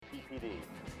PPD,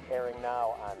 airing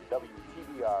now on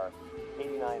WTBR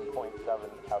 89.7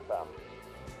 FM.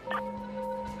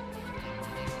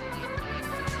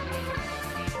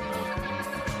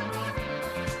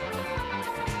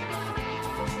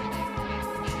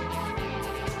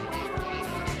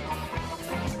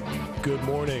 Good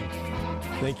morning.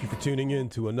 Thank you for tuning in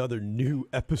to another new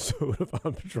episode of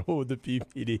On Patrol with the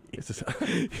PPD.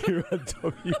 Here on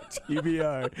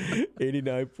WTBR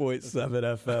 89.7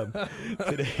 FM.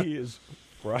 Today is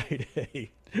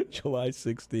Friday, July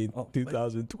 16th,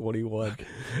 2021.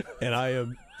 And I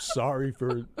am sorry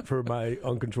for my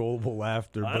uncontrollable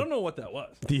laughter. I don't know what that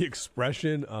was. The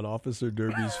expression on Officer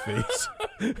Derby's face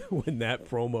when that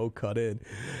promo cut in.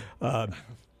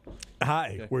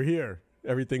 Hi, we're here.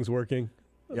 Everything's working.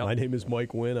 Yep. My name is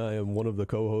Mike Wynn. I am one of the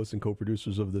co-hosts and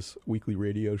co-producers of this weekly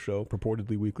radio show,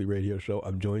 purportedly weekly radio show.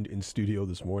 I'm joined in studio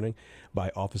this morning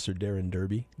by Officer Darren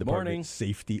Derby, Department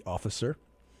Safety Officer.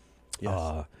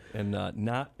 Yes. And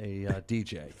not a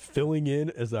DJ. Filling in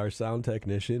as our sound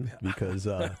technician because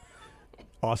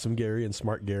Awesome Gary and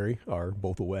Smart Gary are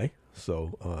both away.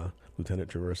 So Lieutenant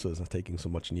Traversa is taking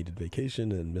some much-needed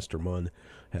vacation, and Mr. Munn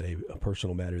had a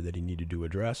personal matter that he needed to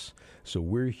address. So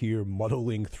we're here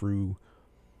muddling through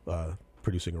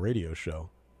producing a radio show.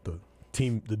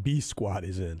 The B squad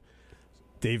is in.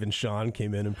 Dave and Sean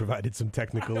came in and provided some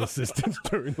technical assistance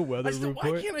during the weather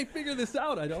report. Why can't I figure this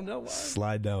out? I don't know why.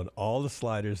 Slide down all the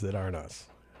sliders that aren't us.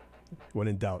 When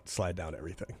in doubt, slide down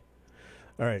everything.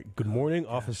 All right. Good morning,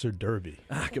 Officer Derby.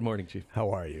 Good morning, Chief.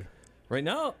 How are you? Right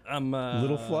now, I'm a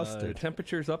little flustered.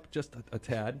 Temperature's up just a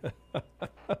tad.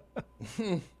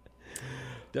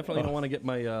 Definitely don't want to get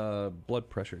my blood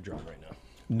pressure drawn right now.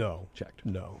 No. Checked.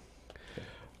 No.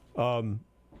 Okay.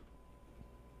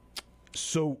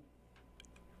 So,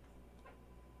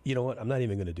 you know what? I'm not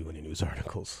even going to do any news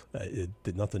articles.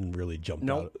 Nothing really jumped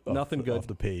out nothing good off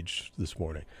the page this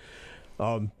morning.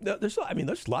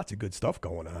 There's lots of good stuff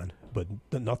going on, but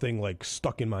nothing like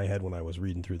stuck in my head when I was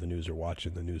reading through the news or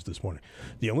watching the news this morning.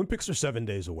 The Olympics are 7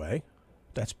 days away.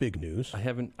 That's big news. I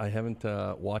haven't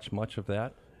watched much of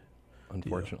that,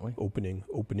 unfortunately. The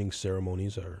opening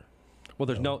ceremonies are. Well,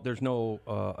 there's no.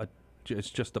 It's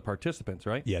just the participants,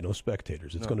 right? Yeah, no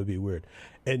spectators. It's going to be weird.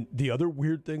 And the other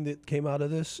weird thing that came out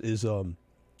of this is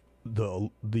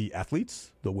the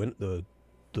athletes, the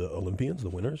Olympians, the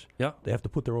winners. Yeah, they have to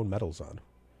put their own medals on.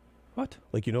 What?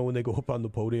 Like, you know, when they go up on the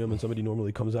podium and somebody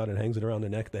normally comes out and hangs it around their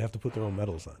neck, they have to put their own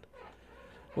medals on.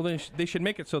 Well, they should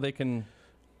make it so they can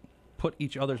put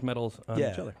each other's medals on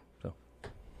each other. So,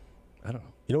 I don't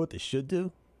know. You know what they should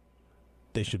do?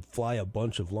 They should fly a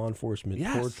bunch of law enforcement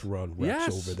torch run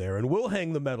reps over there, and we'll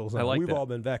hang the medals on. We've all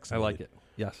been vaccinated. I like it.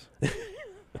 Yes.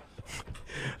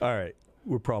 All right.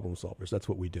 We're problem solvers. That's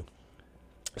what we do.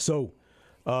 So,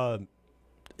 I'm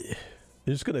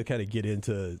just going to kind of get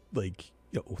into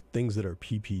things that are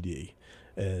PPD,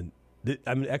 and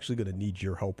I'm actually going to need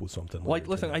your help with something.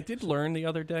 Listen, I did learn the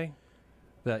other day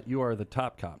that you are the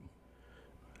top cop.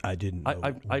 I didn't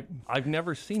know. I've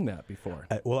never seen that before.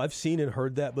 I've seen and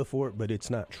heard that before, but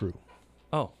it's not true.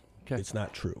 Oh, okay. It's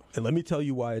not true. And let me tell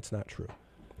you why it's not true.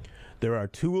 There are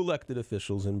 2 elected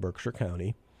officials in Berkshire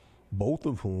County, both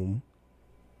of whom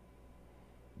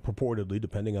purportedly,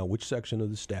 depending on which section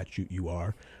of the statute you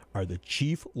are the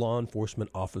chief law enforcement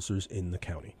officers in the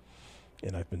county.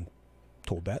 And I've been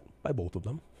told that by both of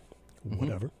them. Mm-hmm.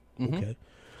 Whatever. Mm-hmm. Okay.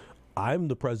 I'm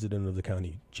the president of the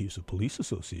County Chiefs of Police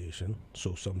Association,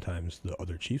 so sometimes the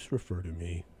other chiefs refer to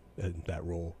me in that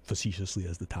role facetiously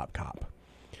as the top cop.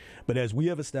 But as we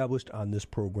have established on this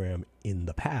program in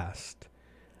the past,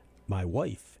 my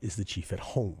wife is the chief at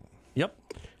home. Yep.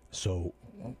 So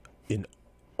in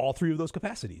all 3 of those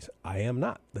capacities, I am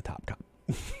not the top cop.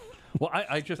 Well,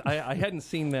 I hadn't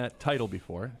seen that title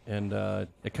before, and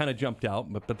it kind of jumped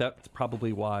out, but that's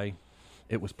probably why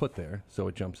it was put there, so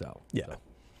it jumps out. Yeah. So.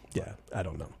 Yeah, I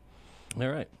don't know. All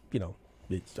right. You know,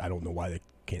 I don't know why they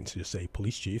can't just say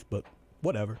police chief, but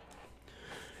whatever.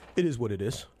 It is what it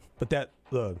is. But that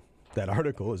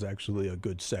article is actually a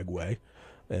good segue,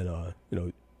 and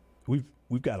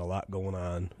we've got a lot going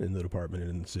on in the department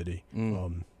and in the city.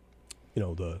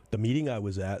 The meeting I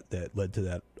was at that led to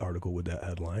that article with that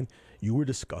headline, you were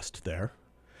discussed there,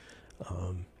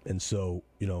 and so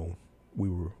we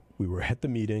were at the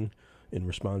meeting in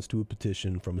response to a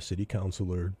petition from a city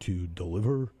councilor to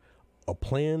deliver a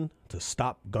plan to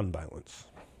stop gun violence.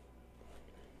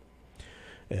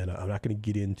 And I'm not going to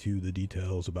get into the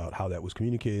details about how that was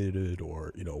communicated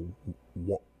or,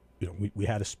 we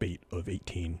had a spate of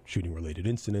 18 shooting-related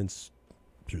incidents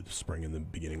through the spring and the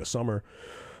beginning of summer.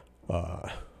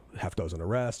 Half dozen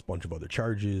arrests, bunch of other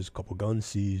charges, a couple guns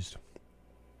seized.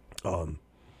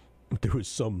 there was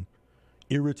some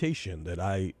irritation that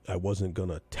I wasn't going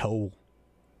to tell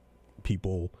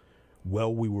people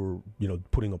while we were,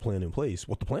 putting a plan in place,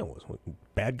 what the plan was.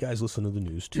 Bad guys listen to the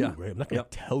news too, Yeah. right? I'm not going to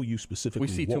tell you specifically We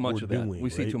see what too much we're of that. doing. We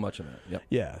see right? too much of that. Yep.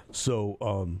 Yeah. So,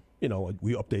 we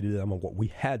updated them on what we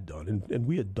had done, and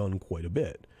we had done quite a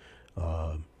bit.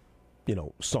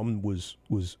 Some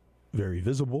was very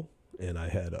visible, and I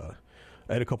had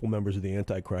a couple members of the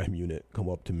anti-crime unit come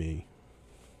up to me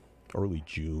early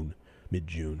June,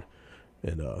 mid-June,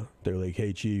 and they're like,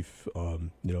 "Hey, Chief,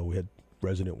 we had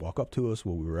resident walk up to us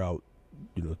while we were out,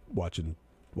 watching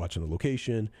the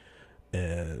location,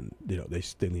 and they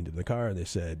leaned in the car and they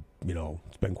said,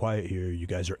 it's been quiet here. You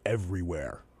guys are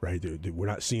everywhere, right? We're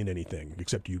not seeing anything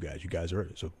except you guys. You guys are."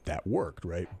 So that worked,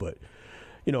 right? But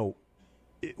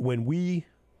when we,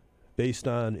 based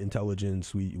on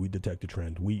intelligence, we detect a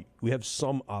trend. We have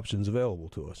some options available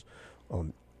to us.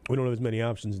 We don't have as many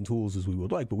options and tools as we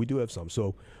would like, but we do have some.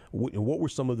 So what were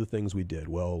some of the things we did?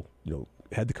 Well,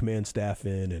 had the command staff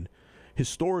in, and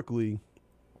historically,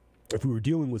 if we were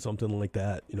dealing with something like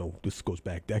that, this goes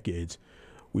back decades,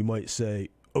 we might say,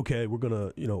 okay, we're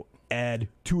going to, add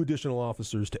 2 additional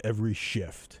officers to every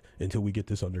shift until we get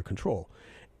this under control.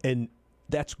 And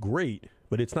that's great,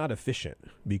 but it's not efficient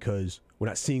because we're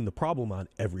not seeing the problem on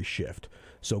every shift.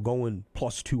 So going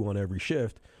 +2 on every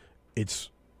shift,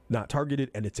 it's not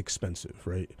targeted and it's expensive,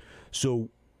 right? So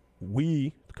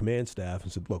we, the command staff,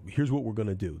 said, look, here's what we're going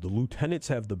to do. The lieutenants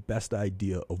have the best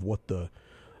idea of what the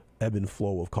ebb and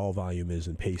flow of call volume is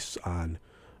and pace on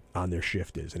their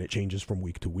shift is, and it changes from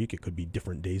week to week. It could be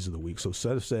different days of the week. So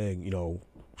instead of saying,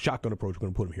 shotgun approach, we're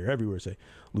going to put them here everywhere, say,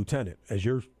 Lieutenant, as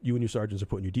you and your sergeants are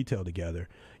putting your detail together,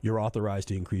 you're authorized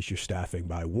to increase your staffing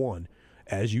by 1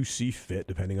 as you see fit,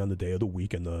 depending on the day of the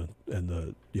week and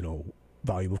the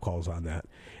volume of calls on that.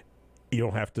 You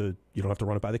don't have to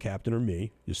run it by the captain or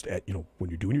me. Just when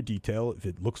you're doing your detail, if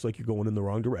it looks like you're going in the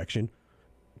wrong direction,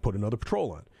 put another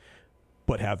patrol on.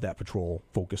 But have that patrol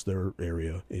focus their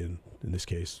area in this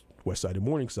case, West Side and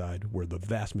Morningside, where the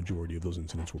vast majority of those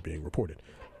incidents were being reported.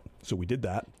 So we did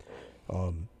that.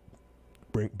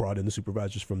 Brought in the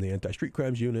supervisors from the anti-street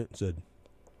crimes unit, said,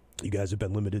 you guys have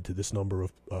been limited to this number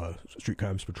of street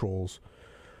crimes patrols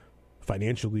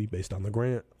financially based on the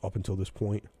grant up until this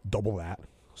point, double that.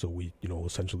 So we,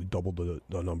 essentially doubled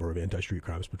the number of anti-street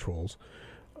crimes patrols,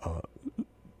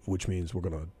 which means we're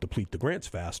going to deplete the grants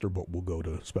faster, but we'll go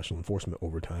to special enforcement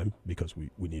over time because we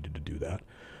needed to do that.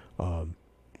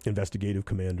 Investigative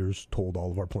commanders told all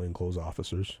of our plainclothes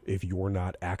officers, if you're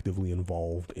not actively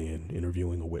involved in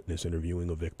interviewing a witness, interviewing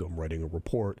a victim, writing a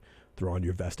report, throw on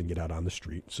your vest and get out on the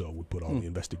street. So we put all the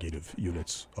investigative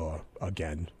units,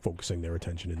 again, focusing their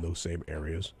attention in those same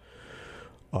areas.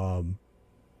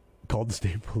 Called the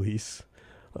state police.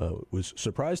 Was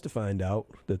surprised to find out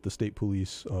that the state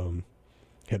police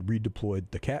had redeployed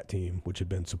the CAT team, which had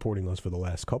been supporting us for the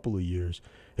last couple of years,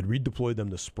 had redeployed them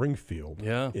to Springfield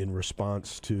in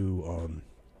response to...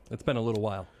 It's been a little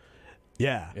while.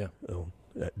 Yeah.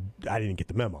 I didn't get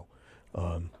the memo.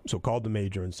 So called the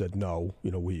major and said, no,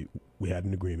 we had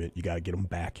an agreement. You got to get them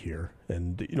back here.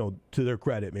 And, to their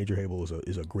credit, Major Habel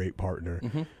is a great partner.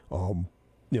 Mm-hmm.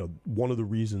 One of the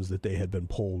reasons that they had been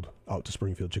pulled out to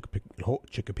Springfield,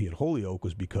 Chicopee, and Holyoke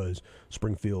was because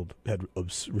Springfield had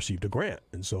received a grant,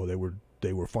 and so they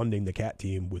were funding the CAT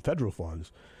team with federal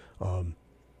funds,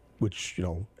 which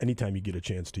anytime you get a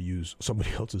chance to use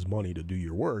somebody else's money to do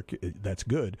your work, that's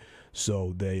good.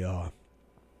 So they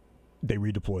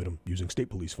redeployed them using state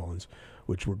police funds,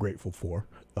 which we're grateful for.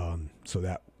 So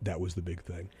that was the big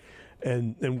thing.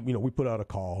 And we put out a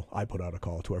call. I put out a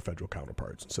call to our federal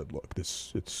counterparts and said, look,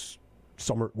 it's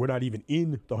summer. We're not even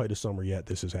in the height of summer yet.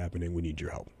 This is happening. We need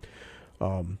your help.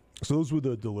 So those were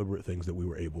the deliberate things that we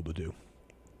were able to do.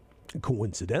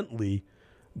 Coincidentally,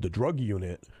 the drug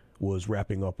unit was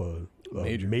wrapping up a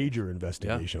major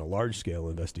investigation, a large-scale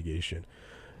investigation.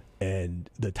 And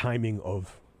the timing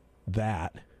of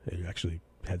that, it actually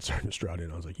had Sergeant Stroud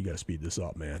in. I was like, you got to speed this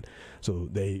up, man. So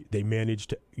they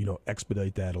managed to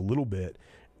expedite that a little bit,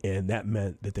 and that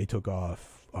meant that they took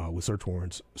off with search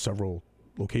warrants several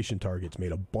location targets,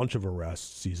 made a bunch of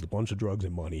arrests, seized a bunch of drugs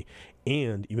and money,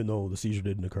 and even though the seizure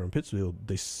didn't occur in Pittsfield,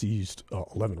 they seized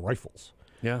 11 rifles.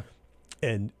 Yeah,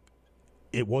 and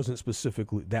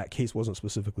that case wasn't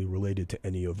specifically related to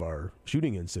any of our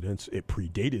shooting incidents. It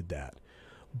predated that.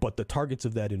 But the targets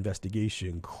of that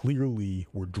investigation clearly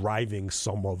were driving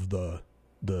some of the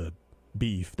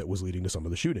beef that was leading to some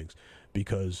of the shootings,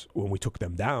 because when we took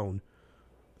them down,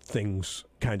 things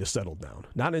kind of settled down.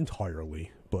 Not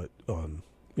entirely, but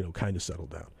kind of settled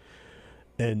down.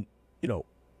 And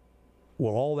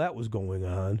while all that was going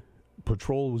on,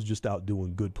 patrol was just out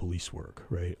doing good police work,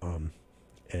 right?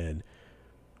 And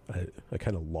I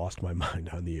kind of lost my mind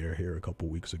on the air here a couple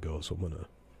weeks ago, so I'm gonna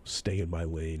stay in my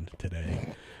lane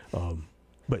today.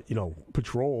 But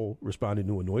patrol responding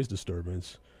to a noise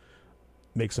disturbance,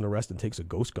 makes an arrest and takes a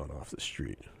ghost gun off the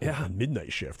street. Yeah. On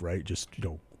midnight shift, right? Just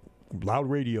loud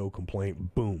radio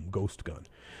complaint, boom, ghost gun.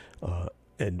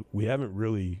 And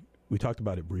we talked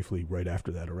about it briefly right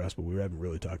after that arrest, but we haven't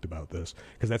really talked about this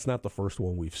because that's not the first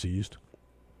one we've seized.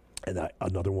 And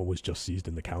another one was just seized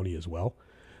in the county as well.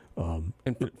 And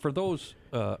for those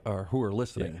who are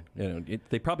listening,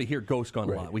 they probably hear ghost gun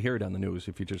a lot. We hear it on the news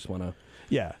if you just want to.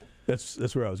 Yeah,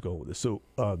 that's where I was going with this. So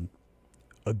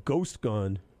a ghost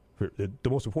gun, the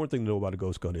most important thing to know about a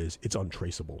ghost gun is it's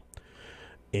untraceable.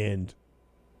 And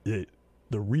the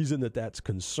reason that that's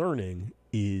concerning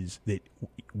is that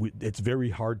it's very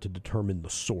hard to determine the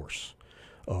source.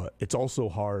 It's also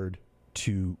hard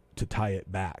to tie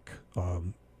it back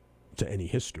to any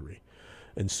history.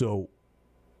 And so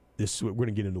we're going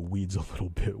to get into weeds a little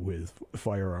bit with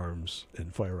firearms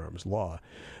and firearms law.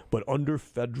 But under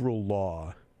federal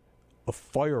law, a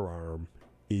firearm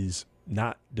is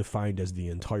not defined as the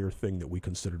entire thing that we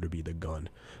consider to be the gun.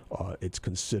 It's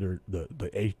considered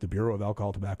the Bureau of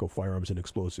Alcohol, Tobacco, Firearms, and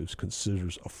Explosives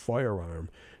considers a firearm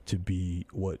to be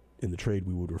what in the trade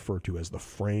we would refer to as the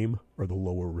frame or the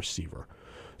lower receiver.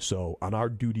 So on our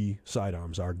duty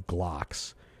sidearms, our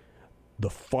Glocks, the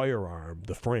firearm,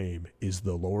 the frame, is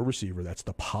the lower receiver. That's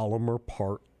the polymer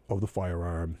part of the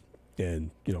firearm,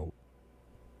 and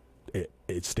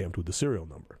it's stamped with the serial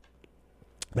number.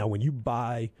 Now, when you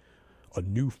buy a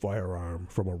new firearm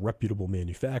from a reputable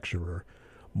manufacturer,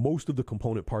 most of the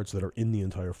component parts that are in the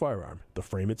entire firearm, the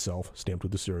frame itself, stamped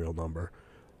with the serial number,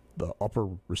 the upper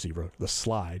receiver, the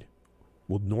slide,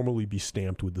 will normally be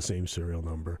stamped with the same serial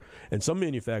number. And some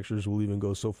manufacturers will even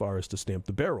go so far as to stamp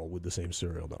the barrel with the same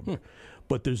serial number.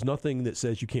 But there's nothing that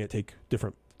says you can't take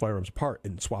different firearms apart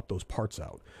and swap those parts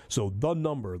out. So the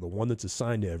number, the one that's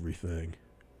assigned to everything,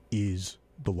 is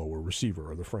the lower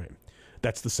receiver or the frame.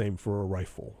 That's the same for a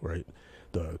rifle, right?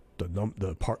 The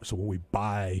part. So when we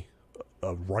buy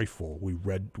a rifle,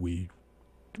 we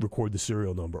record the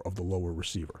serial number of the lower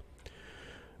receiver.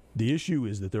 The issue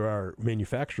is that there are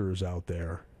manufacturers out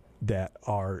there that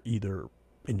are either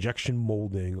injection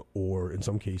molding or, in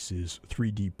some cases,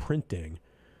 3D printing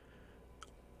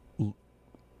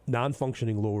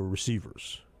non-functioning lower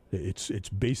receivers. It's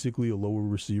basically a lower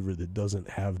receiver that doesn't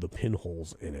have the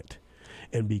pinholes in it,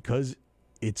 and because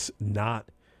it's not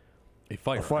a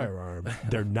firearm,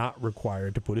 they're not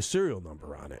required to put a serial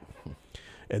number on it.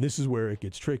 And this is where it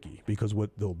gets tricky, because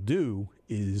what they'll do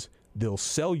is they'll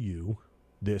sell you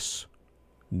this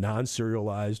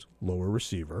non-serialized lower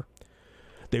receiver.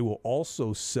 They will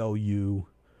also sell you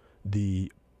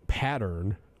the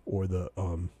pattern or the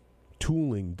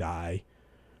tooling die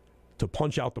to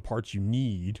punch out the parts you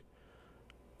need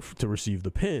to receive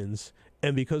the pins.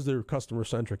 And because they're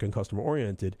customer-centric and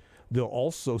customer-oriented, they'll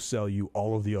also sell you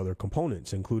all of the other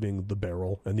components, including the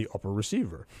barrel and the upper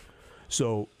receiver.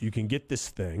 So you can get this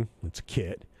thing, it's a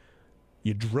kit.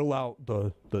 You drill out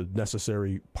the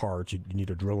necessary parts. You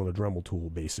need a drill and a Dremel tool,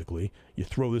 basically. You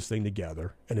throw this thing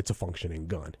together, and it's a functioning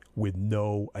gun with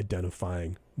no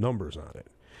identifying numbers on it.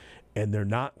 And they're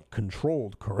not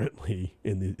controlled currently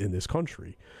in this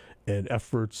country. And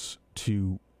efforts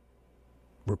to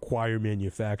require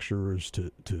manufacturers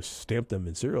to stamp them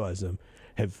and serialize them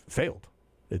have failed.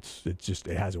 It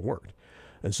hasn't worked.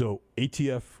 And so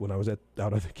ATF, when I was out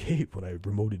on the Cape, when I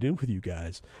remoted in with you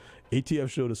guys, ATF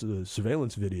showed us a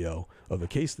surveillance video of a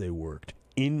case they worked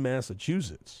in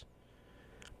Massachusetts.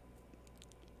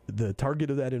 The target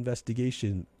of that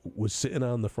investigation was sitting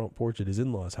on the front porch at his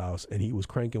in-laws' house, and he was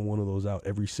cranking one of those out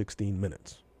every 16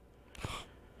 minutes.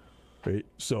 Right?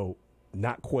 So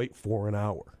not quite for an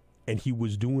hour. And he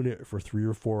was doing it for 3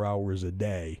 or 4 hours a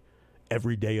day,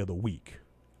 every day of the week,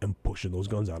 and pushing those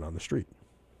guns out on the street.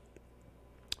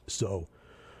 So,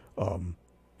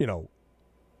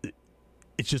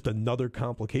 it's just another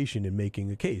complication in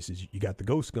making a case. Is you got the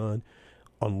ghost gun,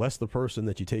 unless the person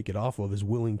that you take it off of is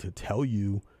willing to tell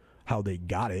you how they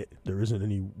got it, there isn't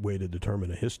any way to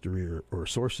determine a history or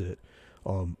source it.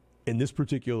 In this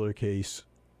particular case,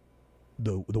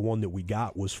 the one that we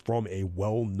got was from a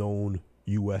well-known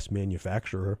U.S.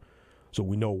 manufacturer, so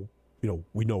we know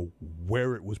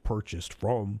where it was purchased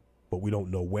from, but we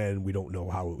don't know when, we don't know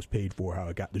how it was paid for, how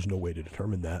it got. There's no way to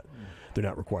determine that. They're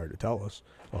not required to tell us.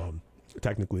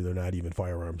 Technically, they're not even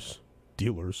firearms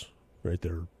dealers, right?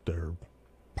 They're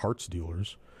parts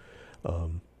dealers.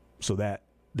 So that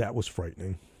was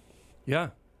frightening. Yeah.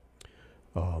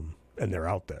 And they're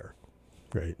out there.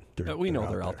 right? We know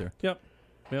they're out there. Yep.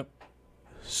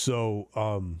 So,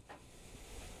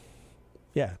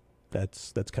 yeah,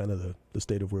 that's kind of the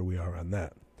state of where we are on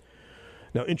that.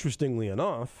 Now, interestingly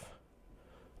enough,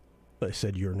 I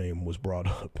said your name was brought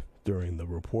up during the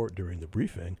report, during the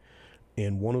briefing,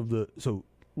 and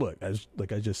look,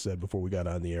 like I just said before we got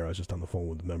on the air, I was just on the phone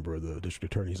with a member of the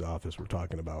district attorney's office. We're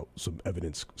talking about some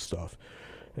evidence stuff,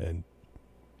 and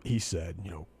he said,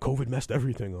 COVID messed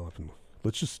everything up, and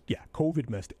COVID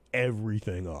messed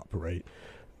everything up, right?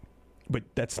 But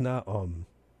that's not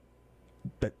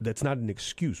that's not an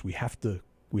excuse. We have to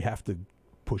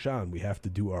push on. We have to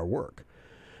do our work,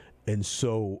 and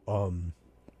so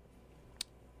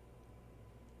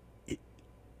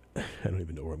I don't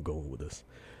even know where I'm going with this.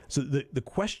 So the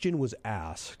question was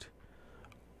asked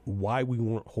why we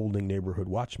weren't holding neighborhood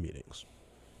watch meetings.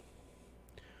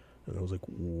 And I was like,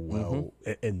 well,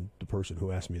 and the person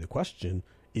who asked me the question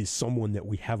is someone that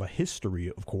we have a history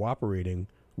of cooperating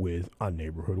with on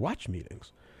neighborhood watch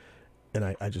meetings. And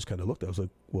I just kind of looked, I was like,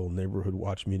 well, neighborhood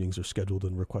watch meetings are scheduled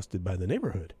and requested by the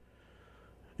neighborhood.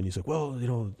 And he's like, well,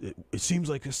 it seems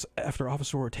like this after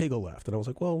Officer Ortega left. And I was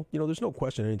like, well, there's no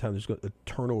question anytime there's a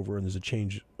turnover and there's a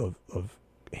change of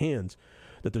hands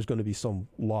that there's going to be some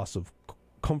loss of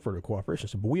comfort or cooperation.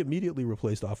 So, but we immediately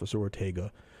replaced Officer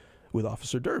Ortega with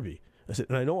Officer Derby. I said,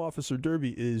 and I know Officer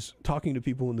Derby is talking to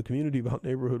people in the community about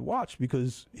neighborhood watch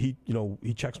because he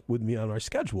checks with me on our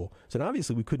schedule. So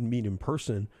obviously we couldn't meet in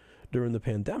person during the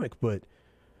pandemic, but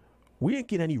we didn't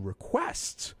get any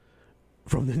requests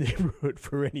from the neighborhood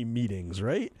for any meetings,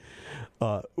 right?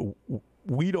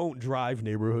 We don't drive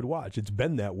neighborhood watch. It's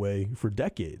been that way for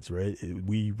decades, right?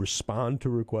 We respond to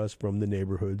requests from the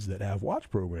neighborhoods that have watch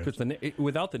programs. Because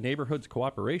without the neighborhood's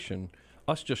cooperation,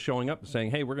 us just showing up and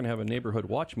saying, "Hey, we're going to have a neighborhood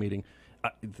watch meeting,"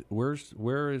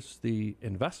 where is the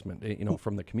investment?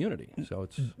 From the community. So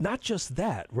it's not just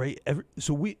that, right?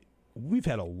 We've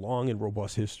had a long and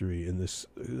robust history in this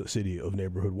city of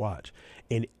neighborhood watch,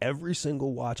 and every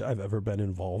single watch I've ever been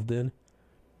involved in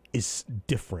is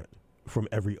different from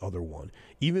every other one.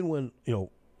 Even when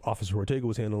Officer Ortega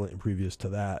was handling it, and previous to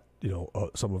that,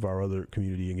 some of our other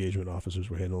community engagement officers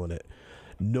were handling it.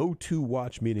 No two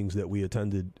watch meetings that we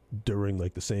attended during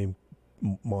like the same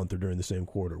month or during the same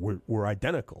quarter were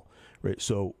identical, right?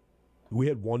 So we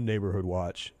had one neighborhood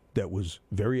watch that was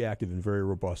very active and very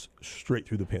robust straight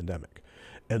through the pandemic.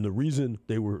 And the reason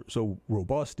they were so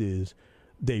robust is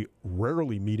they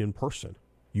rarely meet in person,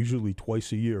 usually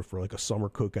twice a year for like a summer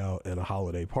cookout and a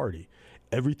holiday party.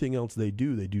 Everything else they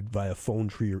do via phone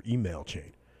tree or email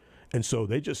chain. And so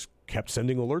they just kept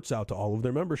sending alerts out to all of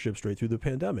their membership straight through the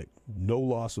pandemic. No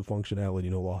loss of functionality,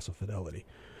 no loss of fidelity.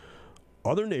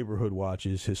 Other neighborhood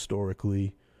watches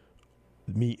historically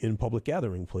meet in public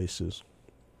gathering places.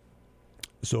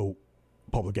 So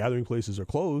public gathering places are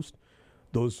closed.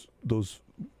 Those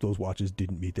watches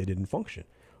didn't meet. They didn't function.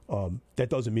 That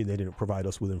doesn't mean they didn't provide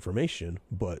us with information,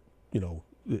 but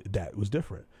that was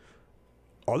different.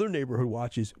 Other neighborhood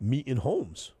watches meet in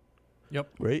homes. Yep.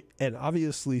 Right. And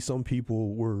obviously some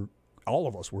people all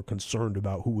of us were concerned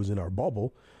about who was in our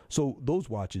bubble. So those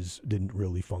watches didn't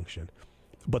really function.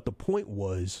 But the point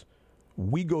was,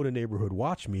 we go to neighborhood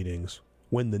watch meetings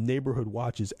when the neighborhood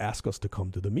watches ask us to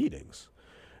come to the meetings.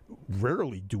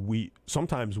 Rarely do we,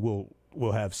 sometimes we'll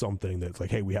have something that's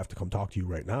like, hey, we have to come talk to you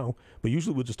right now. But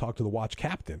usually we'll just talk to the watch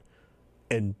captain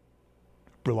and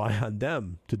rely on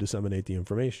them to disseminate the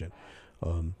information.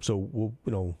 So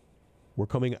we're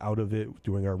coming out of it,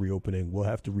 doing our reopening. We'll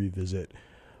have to revisit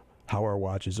how our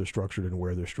watches are structured and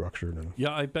where they're structured.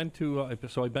 Yeah, I've been to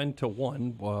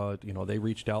one. They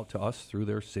reached out to us through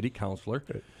their city councilor,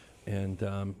 right.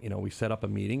 And we set up a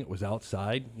meeting. It was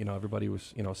outside. Everybody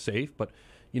was safe, but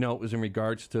it was in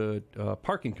regards to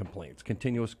parking complaints,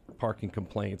 continuous parking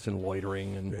complaints, and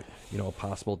loitering, and right.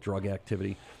 Possible drug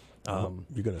activity.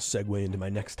 You're going to segue into my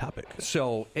next topic.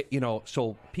 So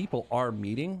so people are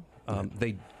meeting.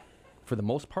 They, for the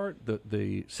most part,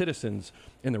 the citizens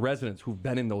and the residents who've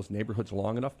been in those neighborhoods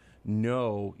long enough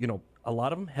know, a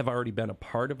lot of them have already been a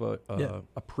part of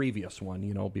a previous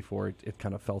one, before it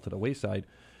kind of fell to the wayside.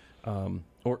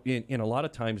 Or in a lot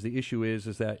of times the issue is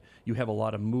that you have a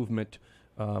lot of movement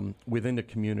within the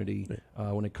community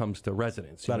when it comes to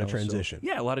residents. A lot of transition.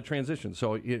 So, a lot of transition.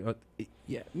 So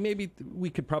maybe we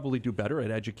could probably do better at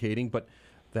educating, but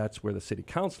that's where the city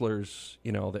councilors,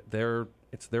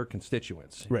 it's their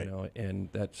constituents, right. And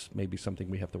that's maybe something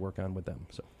we have to work on with them.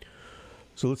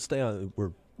 So let's stay on.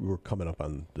 We're coming up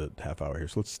on the half hour here,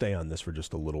 so let's stay on this for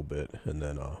just a little bit, and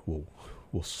then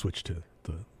we'll switch to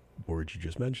word you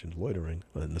just mentioned, loitering,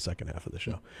 in the second half of the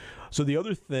show. So the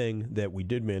other thing that we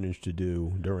did manage to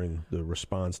do during the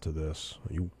response to this,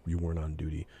 you weren't on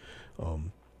duty.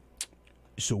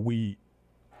 So we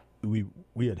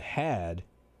were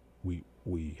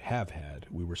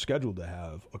scheduled to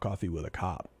have a coffee with a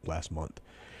cop last month,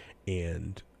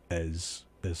 and as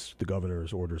the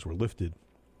governor's orders were lifted,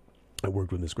 I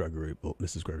worked with Mrs.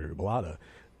 Gregory Bellata,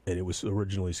 and it was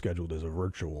originally scheduled as a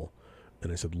virtual,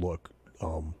 and I said, look,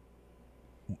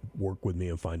 work with me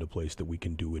and find a place that we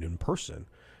can do it in person.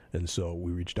 And so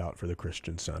we reached out for the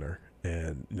Christian Center,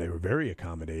 and they were very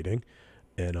accommodating,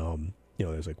 and it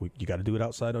was like, you got to do it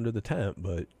outside under the tent,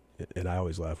 but. And I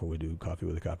always laugh when we do Coffee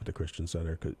with a Cop at the Christian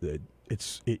Center,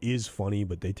 because it is funny,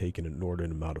 but they take an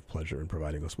inordinate amount of pleasure in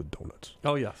providing us with donuts.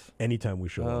 Oh, yes. Anytime we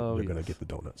show up, we're going to get the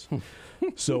donuts.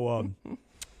 So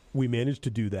we managed to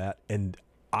do that, and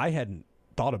I hadn't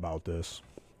thought about this.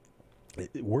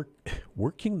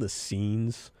 Working the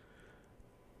scenes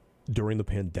during the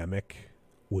pandemic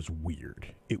was weird.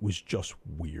 It was just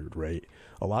weird, right?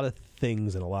 A lot of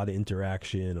things and a lot of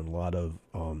interaction and a lot of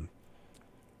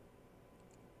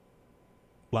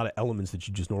elements that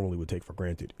you just normally would take for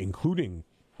granted, including,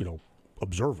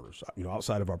 observers,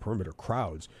 outside of our perimeter,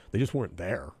 crowds. They just weren't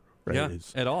there. Right? Yeah,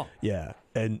 at all. Yeah.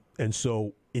 And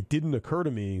so it didn't occur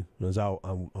to me when I was out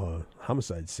on a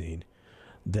homicide scene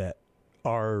that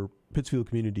our Pittsfield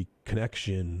Community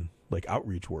Connection,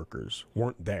 outreach workers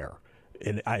weren't there.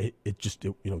 And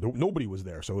nobody was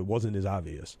there, so it wasn't as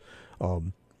obvious.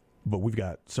 But we've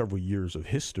got several years of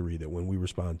history that when we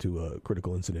respond to a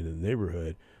critical incident in the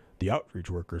neighborhood, the outreach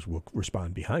workers will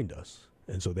respond behind us.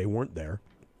 And so they weren't there,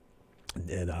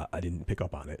 and I didn't pick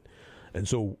up on it. And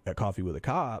so at Coffee with a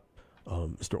Cop,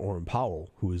 Mr. Orrin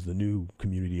Powell, who is the new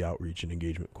Community Outreach and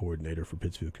Engagement Coordinator for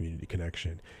Pittsfield Community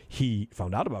Connection, he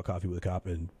found out about Coffee with a Cop,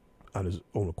 and on his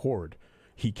own accord,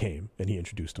 he came and he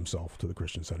introduced himself to the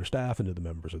Christian Center staff and to the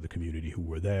members of the community who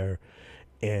were there.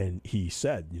 And he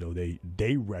said,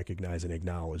 they recognize and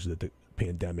acknowledge that the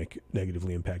pandemic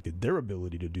negatively impacted their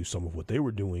ability to do some of what they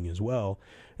were doing as well.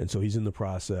 And so he's in the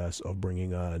process of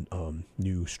bringing on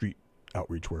new street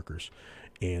outreach workers,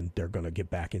 and they're going to get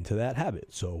back into that habit.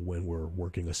 So when we're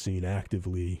working a scene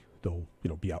actively, they'll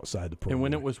be outside the perimeter. And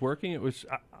when it was working, it was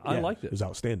I liked it. It was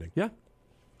outstanding. Yeah,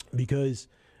 because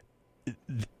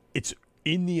it's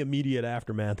in the immediate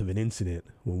aftermath of an incident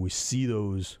when we see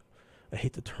those. I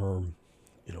hate the term.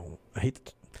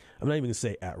 I'm not even going to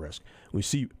say at risk. We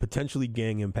see potentially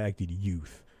gang-impacted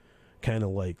youth kind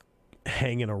of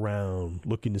hanging around,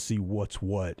 looking to see what's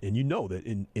what. And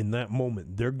that in that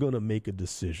moment, they're going to make a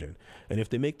decision. And if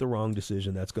they make the wrong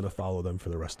decision, that's going to follow them for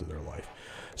the rest of their life.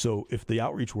 So if the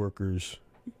outreach workers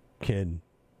can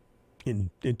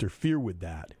interfere with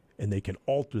that and they can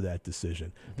alter that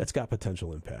decision, that's got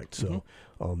potential impact. So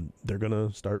they're going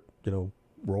to start,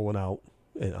 rolling out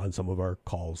on some of our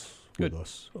calls with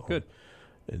us. Good.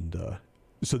 And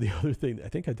so the other thing, I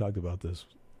think I talked about this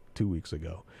 2 weeks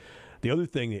ago. The other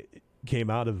thing that came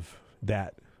out of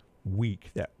that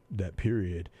week, that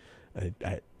period,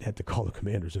 I had to call the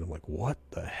commanders, and I'm like, what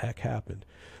the heck happened?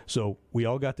 So we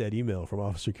all got that email from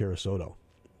Officer Carasoto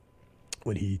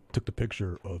when he took the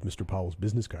picture of Mr. Powell's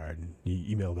business card, and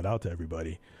he emailed it out to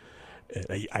everybody.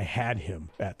 And I had him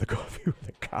at the Coffee with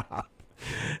a Cop.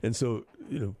 And so,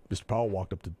 Mr. Powell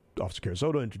walked up to Officer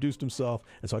Carasoto, introduced himself,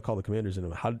 and so I called the commanders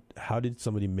and how did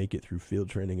somebody make it through field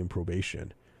training and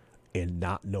probation and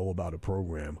not know about a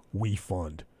program we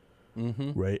fund?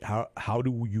 Right? How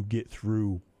do you get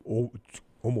through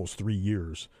almost 3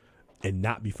 years and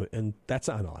not be and that's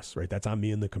on us, right? That's on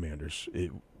me and the commanders.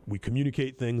 We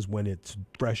communicate things when it's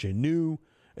fresh and new,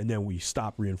 and then we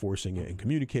stop reinforcing it and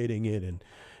communicating it, and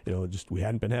we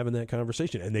hadn't been having that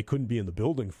conversation, and they couldn't be in the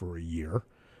building for a year,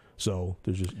 so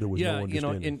there was no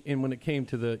understanding. And when it came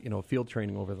to the field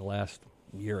training over the last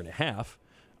year and a half,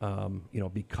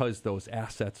 because those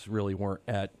assets really weren't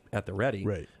at the ready,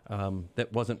 right?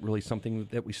 That wasn't really something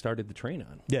that we started to train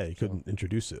on. Yeah, you couldn't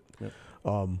introduce it. Yep.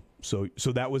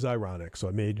 So that was ironic. So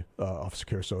I made Officer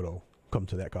Carasoto come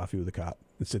to that Coffee with a Cop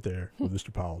and sit there with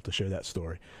Mr. Powell to share that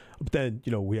story. But then,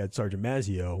 we had Sergeant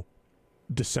Mazzio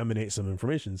disseminate some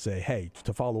information and say, hey,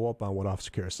 to follow up on what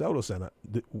Officer Carasoto said,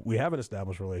 we have an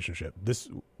established relationship.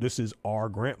 This is our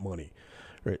grant money,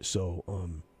 right? So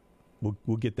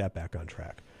we'll get that back on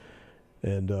track.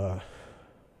 And my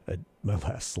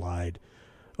last slide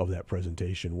of that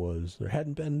presentation was there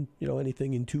hadn't been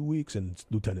anything in 2 weeks, and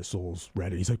Lieutenant Souls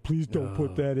read it. He's like, please don't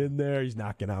put that in there. He's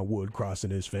knocking on wood,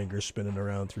 crossing his fingers, spinning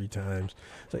around 3 times.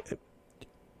 It's like,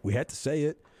 we had to say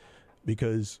it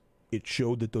because it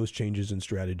showed that those changes in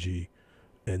strategy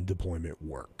and deployment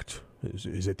worked.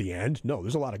 Is it the end? No,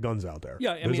 there's a lot of guns out there.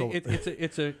 Yeah, I mean,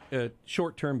 it's a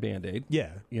short-term Band-Aid. Yeah.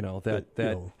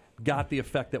 That got the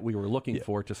effect that we were looking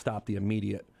for to stop the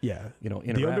immediate,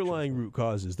 interaction. The underlying root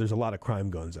cause is there's a lot of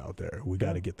crime guns out there. We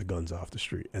got to get the guns off the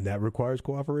street, and that requires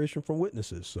cooperation from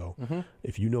witnesses. So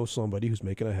if you know somebody who's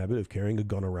making a habit of carrying a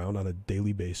gun around on a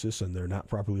daily basis and they're not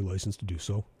properly licensed to do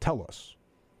so, tell us.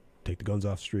 Take the guns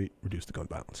off the street, reduce the gun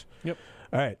violence. Yep.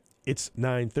 All right. It's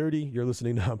 9:30. You're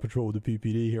listening to On Patrol with the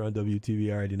PPD here on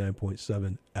WTBR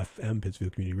 89.7 FM,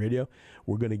 Pittsfield Community Radio.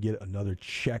 We're going to get another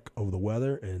check of the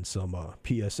weather and some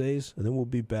PSAs, and then we'll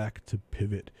be back to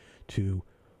pivot to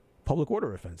public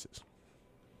order offenses.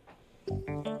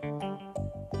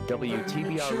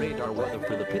 WTBR radar weather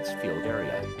for the Pittsfield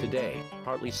area. Today,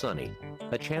 partly sunny.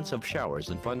 A chance of showers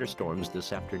and thunderstorms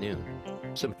this afternoon.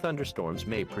 Some thunderstorms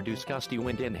may produce gusty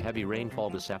wind and heavy rainfall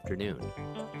this afternoon.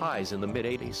 Highs in the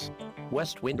mid-80s.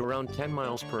 West wind around 10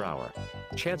 miles per hour.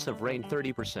 Chance of rain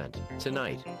 30%.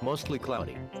 Tonight, mostly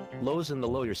cloudy. Lows in the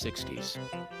lower 60s.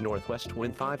 Northwest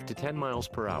wind 5 to 10 miles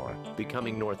per hour,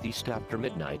 becoming northeast after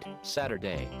midnight.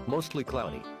 Saturday, mostly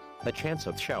cloudy. A chance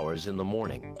of showers in the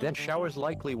morning, then showers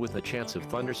likely with a chance of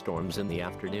thunderstorms in the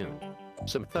afternoon.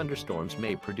 Some thunderstorms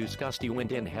may produce gusty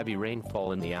wind and heavy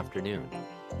rainfall in the afternoon.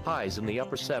 Highs in the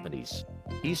upper 70s.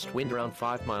 East wind around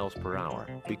 5 miles per hour,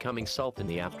 becoming south in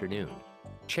the afternoon.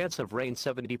 Chance of rain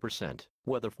 70%.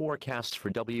 Weather forecasts for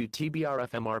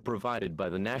WTBR-FM are provided by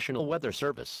the National Weather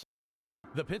Service.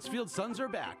 The Pittsfield Suns are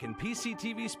back, and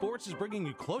PCTV Sports is bringing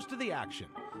you close to the action.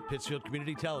 Pittsfield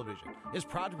Community Television is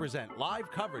proud to present live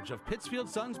coverage of Pittsfield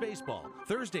Suns baseball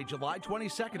Thursday, July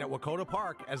 22nd at Wakota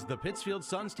Park as the Pittsfield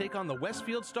Suns take on the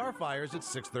Westfield Starfires at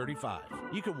 6:35.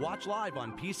 You can watch live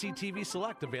on PCTV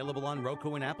Select, available on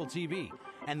Roku and Apple TV,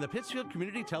 and the Pittsfield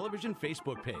Community Television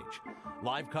Facebook page.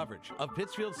 Live coverage of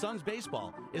Pittsfield Suns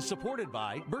baseball is supported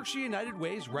by Berkshire United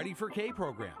Way's Ready for K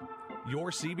program,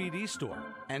 your CBD store,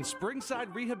 and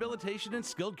Springside Rehabilitation and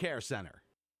Skilled Care Center.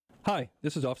 Hi,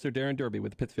 this is Officer Darren Derby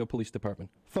with the Pittsfield Police Department.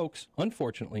 Folks,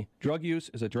 unfortunately, drug use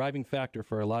is a driving factor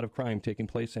for a lot of crime taking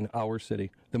place in our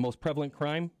city, the most prevalent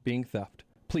crime being theft.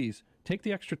 Please, take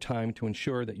the extra time to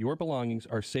ensure that your belongings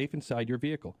are safe inside your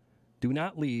vehicle. Do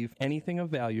not leave anything of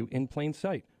value in plain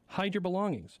sight. Hide your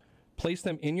belongings. Place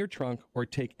them in your trunk or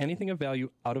take anything of value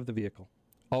out of the vehicle.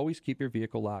 Always keep your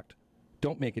vehicle locked.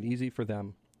 Don't make it easy for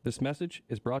them. This message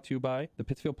is brought to you by the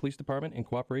Pittsfield Police Department in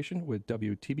cooperation with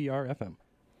WTBR-FM.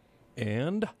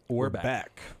 And we're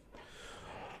back.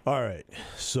 All right.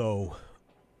 So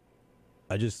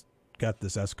I just got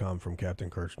this SCOM from Captain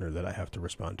Kirchner that I have to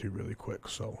respond to really quick.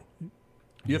 So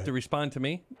you have to respond to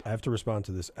me? I have to respond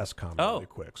to this SCOM really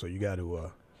quick. So you got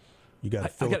to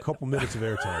fill a couple minutes of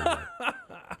airtime here.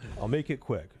 I'll make it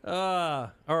quick.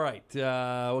 All right.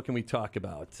 What can we talk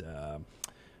about?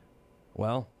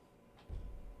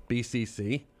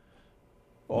 BCC.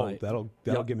 Oh,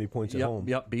 that'll give me points at home.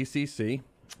 Yep, BCC.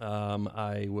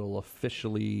 I will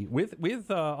officially,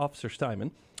 with Officer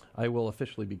Steinman, I will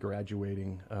officially be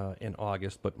graduating in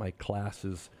August, but my class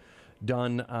is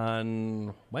done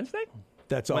on Wednesday?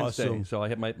 That's Wednesday. Awesome. So I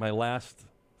have my last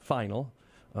final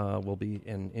will be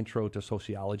an intro to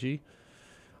sociology.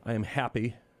 I am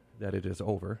happy that it is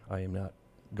over. I am not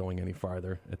going any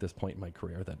farther at this point in my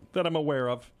career that I'm aware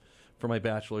of for my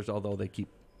bachelor's, although they keep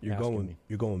asking me.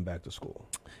 You're going back to school.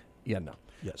 Yeah, no.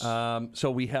 Yes.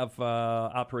 So we have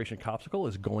Operation Copsicle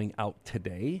is going out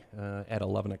today at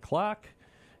 11 o'clock.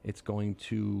 It's going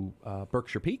to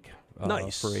Berkshire Peak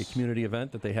nice. For a community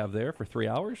event that they have there for 3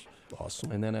 hours.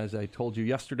 Awesome. And then, as I told you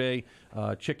yesterday,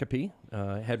 Chicopee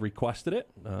had requested it.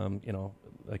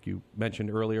 Like you mentioned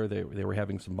earlier, they were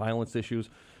having some violence issues.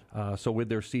 So with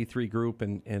their C3 group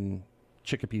and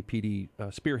Chicopee PD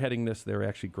spearheading this, they're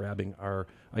actually grabbing our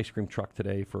ice cream truck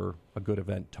today for a good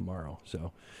event tomorrow.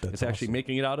 So it's actually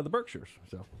making it out of the Berkshires.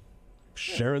 So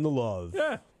sharing the love.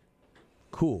 Yeah.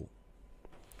 Cool.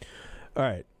 All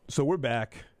right. So we're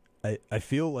back. I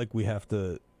feel like we have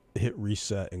to hit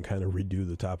reset and kind of redo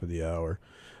the top of the hour.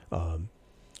 To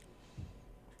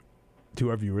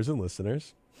our viewers and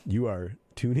listeners, you are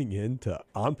tuning in to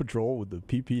On Patrol with the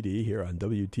PPD here on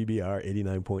WTBR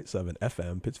 89.7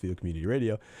 FM, Pittsfield Community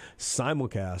Radio,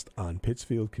 simulcast on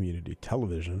Pittsfield Community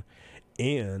Television,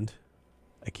 and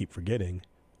I keep forgetting,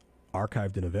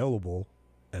 archived and available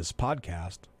as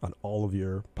podcast on all of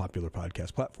your popular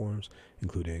podcast platforms,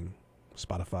 including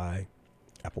Spotify,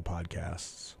 Apple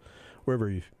Podcasts, wherever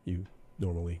you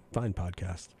normally find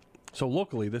podcasts. So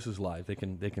locally, this is live. They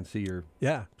can see your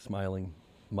smiling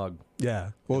mug. Yeah.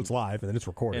 Well, it's live and then it's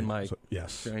recorded. And my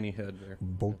yes. shiny head there.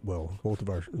 Both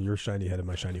of your shiny head and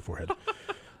my shiny forehead,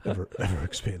 ever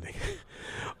expanding.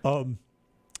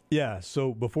 Yeah,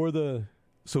 so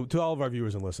to all of our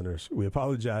viewers and listeners, we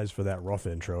apologize for that rough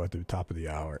intro at the top of the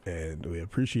hour, and we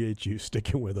appreciate you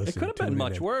sticking with us. It could have been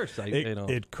much worse.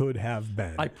 It could have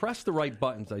been. I pressed the right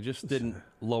buttons. I just didn't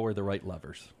lower the right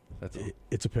levers. That's all.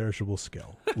 It's a perishable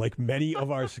skill. Like many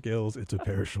of our skills, it's a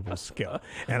perishable skill.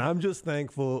 And I'm just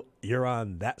thankful you're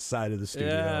on that side of the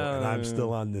studio, and I'm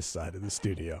still on this side of the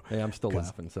studio. Hey, I'm still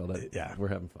laughing, so we're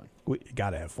having fun. You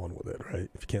got to have fun with it, right?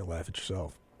 If you can't laugh at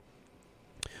yourself.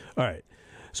 All right.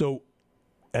 So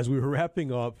as we were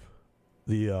wrapping up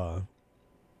that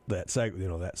segment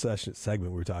we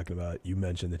were talking about, you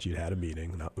mentioned that you'd had a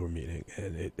meeting, an outdoor meeting,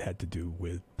 and it had to do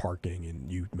with parking,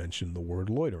 and you mentioned the word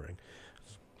loitering.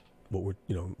 What were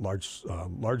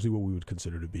largely what we would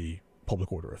consider to be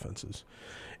public order offenses,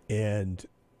 and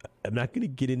I'm not going to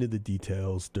get into the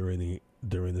details during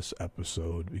this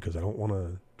episode because I don't want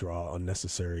to draw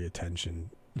unnecessary attention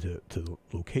to the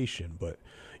location. But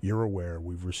you're aware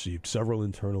we've received several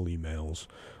internal emails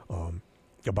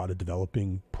about a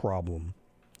developing problem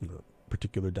in a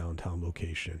particular downtown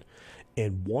location,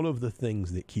 and one of the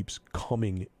things that keeps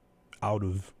coming out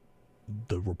of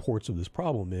the reports of this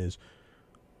problem is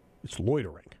it's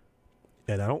loitering.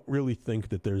 And I don't really think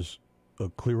that there's a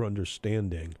clear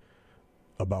understanding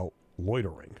about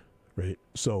loitering, right?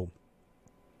 So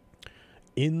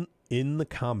in the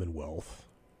Commonwealth,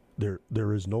 there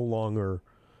is no longer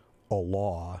a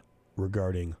law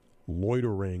regarding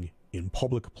loitering in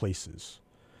public places,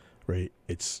 right?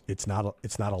 It's not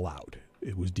allowed.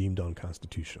 It was deemed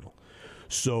unconstitutional.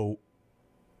 So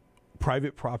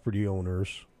private property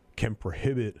owners can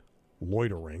prohibit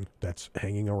loitering, that's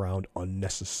hanging around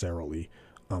unnecessarily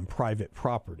on private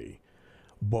property,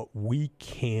 but we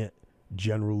can't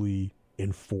generally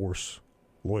enforce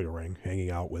loitering,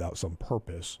 hanging out without some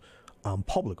purpose on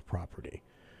public property.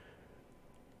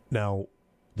 Now,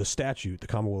 the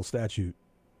Commonwealth statute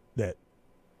that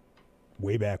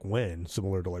way back when,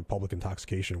 similar to like public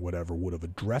intoxication or whatever, would have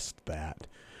addressed that,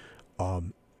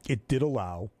 it did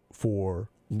allow for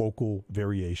local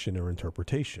variation or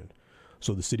interpretation.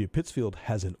 So the city of Pittsfield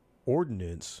has an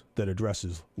ordinance that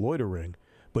addresses loitering,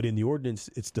 but in the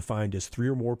ordinance, it's defined as 3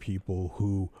 or more people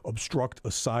who obstruct a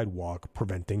sidewalk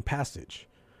preventing passage.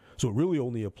 So it really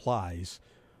only applies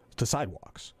to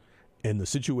sidewalks. And the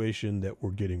situation that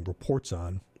we're getting reports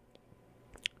on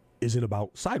isn't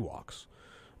about sidewalks.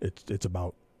 It's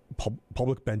about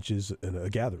public benches in a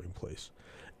gathering place.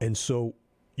 And so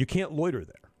you can't loiter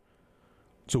there.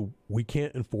 So we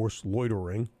can't enforce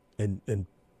loitering and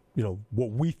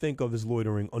what we think of as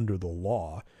loitering under the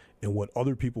law and what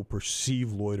other people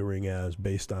perceive loitering as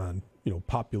based on,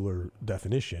 popular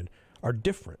definition are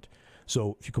different.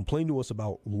 So if you complain to us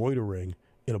about loitering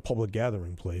in a public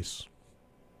gathering place,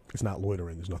 it's not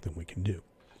loitering. There's nothing we can do.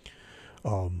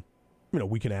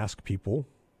 We can ask people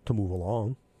to move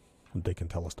along and they can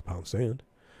tell us to pound sand.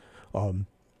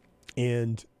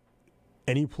 And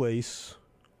any place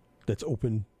that's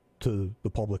open to the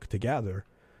public to gather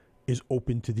is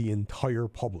open to the entire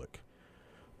public.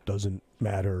 Doesn't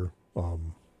matter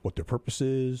what their purpose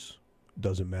is,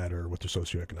 doesn't matter what their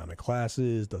socioeconomic class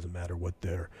is, doesn't matter what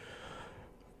their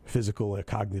physical or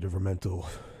cognitive or mental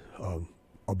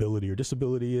ability or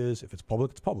disability is. If it's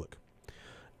public, it's public.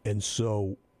 And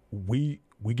so we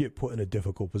get put in a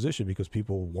difficult position because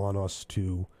people want us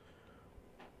to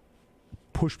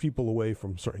push people away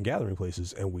from certain gathering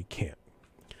places, and we can't.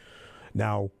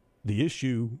 Now, the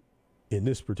issue in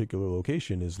this particular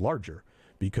location is larger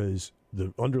because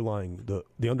the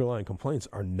underlying complaints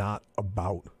are not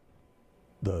about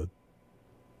the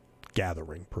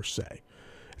gathering per se.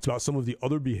 It's about some of the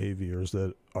other behaviors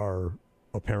that are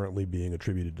apparently being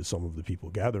attributed to some of the people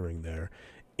gathering there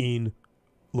in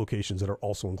locations that are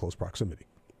also in close proximity.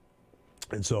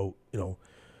 And so,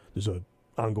 there's an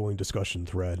ongoing discussion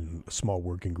thread and a small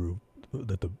working group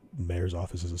that the mayor's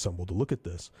office has assembled to look at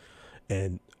this.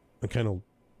 And I kind of,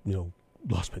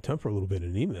 lost my temper a little bit in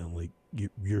an email. Like,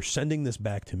 you're sending this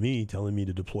back to me, telling me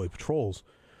to deploy patrols.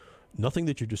 Nothing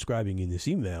that you're describing in this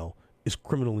email is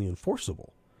criminally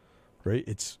enforceable, right?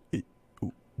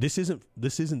 This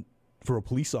isn't for a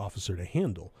police officer to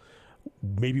handle.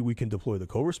 Maybe we can deploy the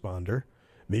co-responder.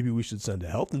 Maybe we should send a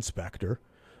health inspector.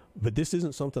 But this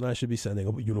isn't something I should be sending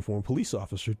a uniformed police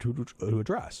officer to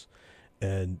address.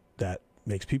 And that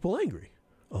makes people angry.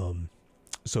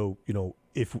 So,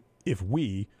 if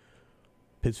we,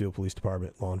 Pittsfield Police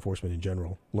Department, law enforcement in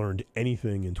general, learned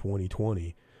anything in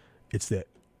 2020, it's that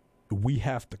we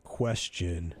have to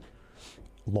question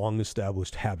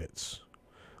long-established habits.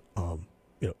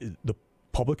 The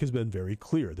public has been very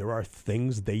clear. There are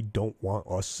things they don't want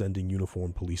us sending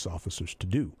uniformed police officers to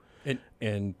do.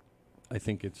 And I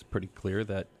think it's pretty clear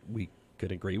that we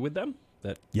could agree with them.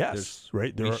 That Yes,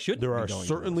 right. There are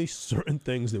certainly certain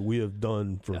things that we have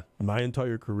done for my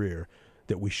entire career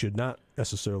that we should not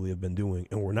necessarily have been doing,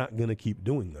 and we're not going to keep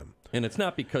doing them. And it's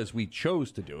not because we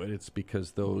chose to do it; it's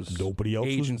because those nobody else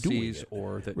agencies, was doing it.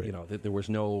 or that Right. that there was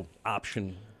no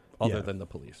option other than the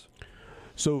police.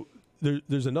 So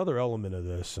there's another element of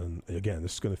this, and again,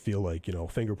 this is going to feel like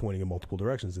finger pointing in multiple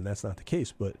directions, and that's not the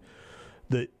case. But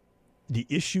the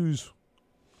issues,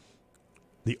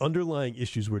 the underlying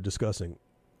issues we're discussing,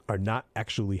 are not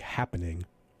actually happening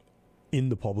in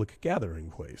the public gathering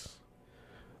place.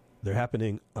 They're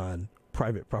happening on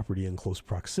private property in close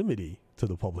proximity to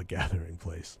the public gathering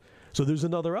place. So there's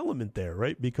another element there,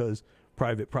 right? Because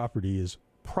private property is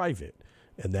private,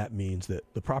 and that means that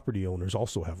the property owners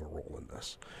also have a role in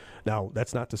this. Now,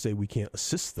 that's not to say we can't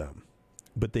assist them,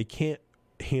 but they can't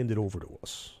hand it over to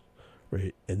us,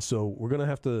 right? And so we're going to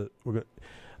have to,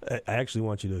 I actually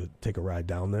want you to take a ride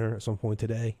down there at some point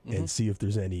today and see if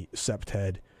there's any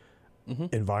SEPTED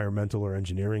environmental or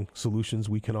engineering solutions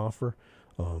we can offer.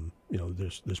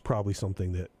 There's probably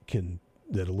something that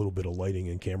a little bit of lighting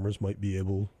and cameras might be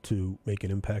able to make an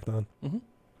impact on.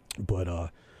 But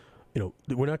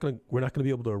we're not going to be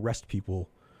able to arrest people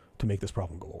to make this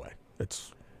problem go away.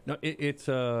 It's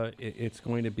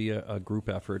going to be a group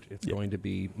effort. It's going to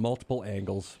be multiple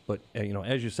angles. But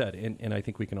as you said, and I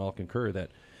think we can all concur that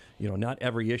not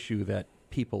every issue that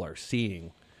people are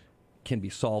seeing can be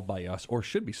solved by us or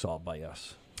should be solved by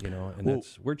us.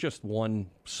 We're just one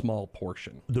small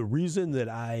portion. The reason that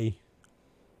I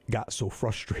got so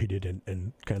frustrated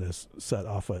and kind of set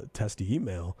off a testy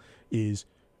email is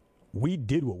we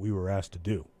did what we were asked to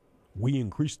do. We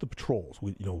increased the patrols.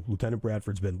 Lieutenant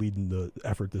Bradford's been leading the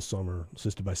effort this summer,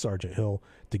 assisted by Sergeant Hill,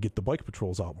 to get the bike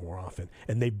patrols out more often.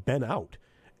 And they've been out,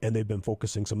 and they've been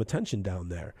focusing some attention down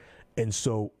there. And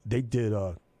so they did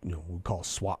a we call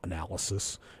SWOT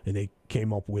analysis, and they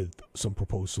came up with some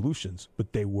proposed solutions,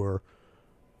 but they were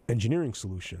engineering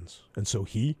solutions. And so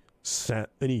he sent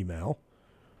an email.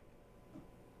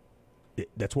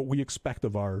 That's what we expect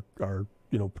of our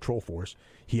patrol force.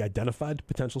 He identified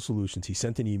potential solutions. He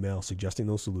sent an email suggesting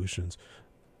those solutions.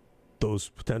 Those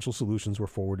potential solutions were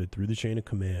forwarded through the chain of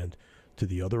command to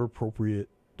the other appropriate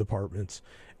departments.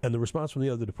 And the response from the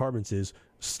other departments is,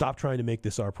 stop trying to make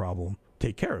this our problem.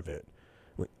 Take care of it.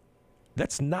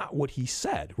 That's not what he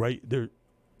said, right?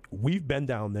 We've been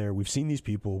down there. We've seen these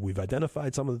people. We've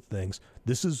identified some of the things.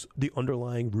 This is the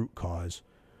underlying root cause.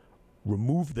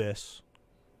 Remove this.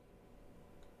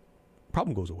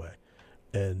 Problem goes away.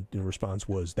 And the response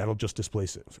was, that'll just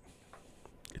displace it.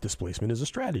 Displacement is a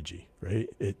strategy, right?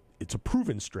 It's a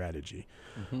proven strategy.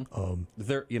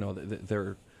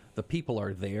 The people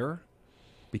are there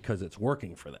because it's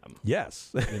working for them.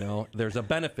 Yes. There's a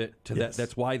benefit to that.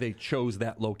 That's why they chose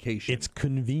that location. It's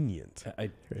convenient.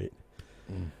 Right.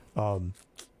 We're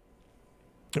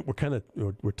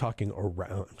talking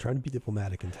around. I'm trying to be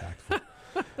diplomatic and tactful.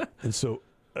 And so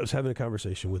I was having a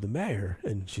conversation with the mayor,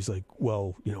 and she's like,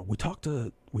 well, we talked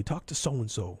to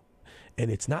so-and-so,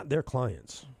 and it's not their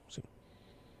clients. So,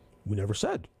 we never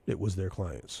said it was their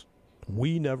clients.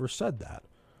 We never said that.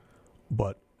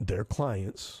 But their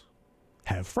clients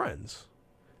have friends,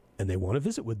 and they want to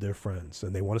visit with their friends,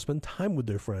 and they want to spend time with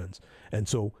their friends. And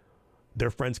so their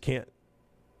friends can't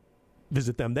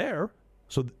visit them there.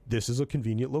 So this is a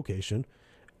convenient location,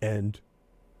 and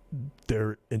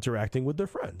they're interacting with their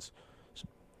friends. So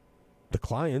the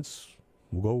clients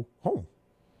will go home.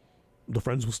 The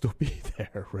friends will still be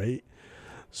there, right?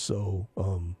 So,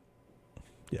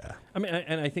 yeah. I mean,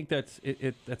 and I think that's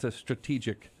a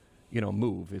strategic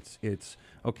move. It's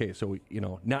okay. So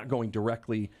not going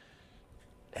directly,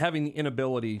 having the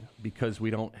inability because we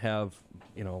don't have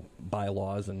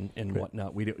bylaws and right.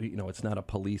 whatnot. We it's not a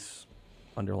police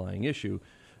underlying issue,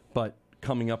 but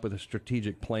coming up with a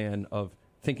strategic plan of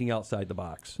thinking outside the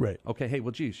box. Right. Okay. Hey,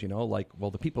 well, geez,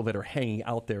 the people that are hanging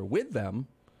out there with them,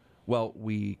 well,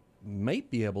 we might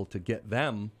be able to get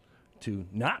them to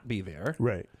not be there.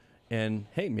 Right. And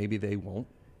hey, maybe they won't.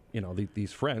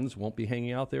 These friends won't be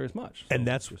hanging out there as much. So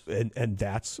and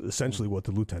that's essentially what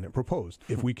the lieutenant proposed.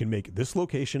 If we can make this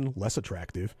location less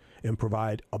attractive and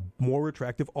provide a more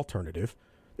attractive alternative,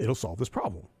 it'll solve this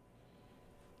problem.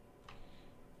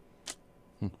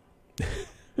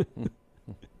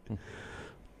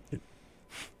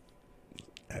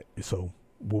 So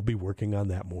we'll be working on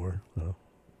that more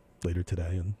later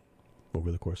today and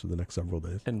over the course of the next several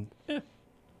days. And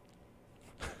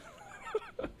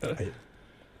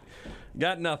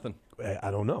got nothing.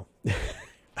 I don't know.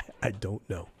 I don't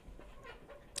know.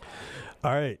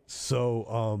 All right.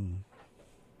 So,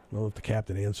 well, if the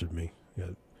captain answered me,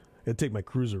 I'd take my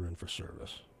cruiser in for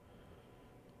service.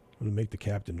 I'm going to make the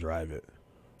captain drive it.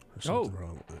 There's something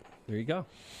wrong with it. There you go.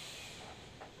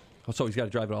 Oh, so he's got to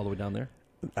drive it all the way down there?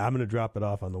 I'm going to drop it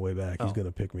off on the way back. Oh. He's going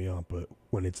to pick me up, but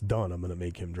when it's done, I'm going to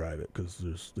make him drive it because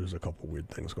there's a couple weird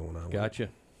things going on. Gotcha.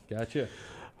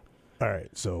 All right,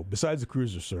 so besides the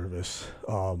cruiser service,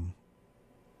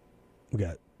 we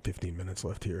got 15 minutes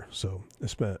left here. So I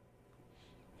spent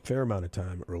a fair amount of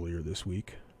time earlier this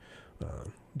week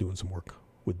doing some work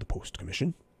with the Post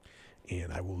Commission,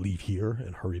 and I will leave here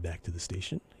and hurry back to the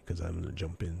station because I'm going to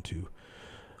jump into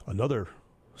another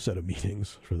set of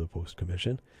meetings for the Post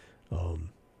Commission.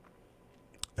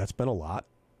 That's been a lot.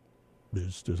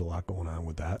 There's a lot going on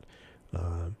with that.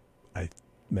 I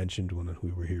mentioned when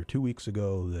we were here 2 weeks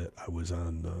ago that I was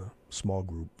on the small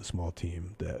group, the small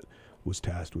team that was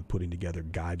tasked with putting together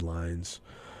guidelines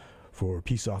for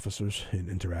peace officers in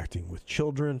interacting with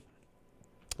children.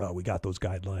 We got those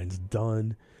guidelines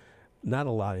done. Not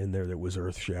a lot in there that was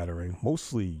earth-shattering.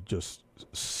 Mostly just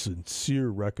sincere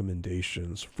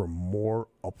recommendations for more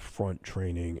upfront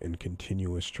training and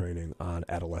continuous training on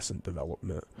adolescent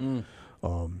development.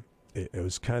 It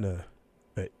was kind of...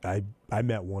 I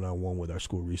met one-on-one with our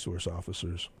school resource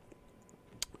officers,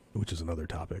 which is another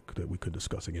topic that we could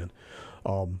discuss again.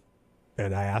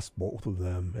 And I asked both of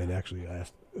them, and actually I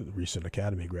asked the recent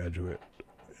academy graduate,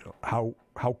 how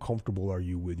comfortable are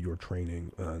you with your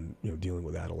training on dealing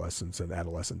with adolescents and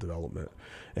adolescent development?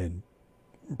 And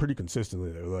pretty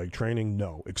consistently they were like, training,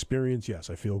 no. Experience, yes,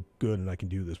 I feel good and I can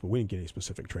do this, but we didn't get any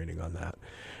specific training on that.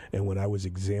 And when I was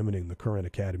examining the current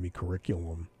academy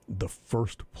curriculum, the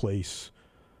first place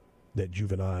that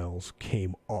juveniles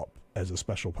came up as a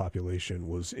special population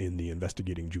was in the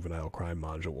investigating juvenile crime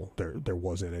module. There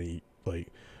wasn't any,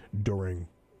 during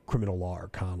criminal law or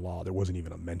con law, there wasn't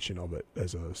even a mention of it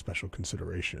as a special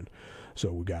consideration.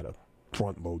 So we got to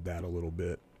front load that a little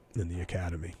bit in the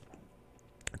academy.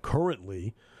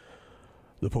 Currently,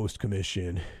 the Post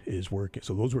Commission is working.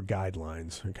 So those were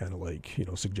guidelines and kind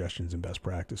of suggestions and best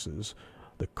practices.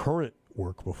 The current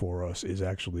work before us is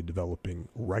actually developing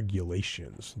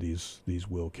regulations. These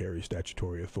will carry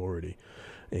statutory authority.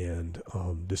 And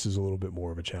this is a little bit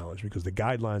more of a challenge because the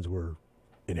guidelines were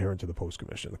inherent to the Post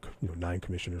Commission. 9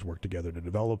 commissioners worked together to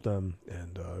develop them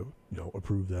and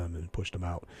approve them and push them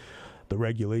out. The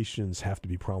regulations have to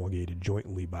be promulgated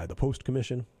jointly by the Post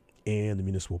Commission and the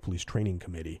Municipal Police Training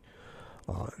Committee.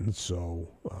 And so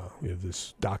we have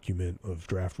this document of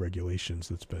draft regulations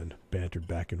that's been bantered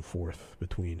back and forth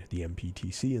between the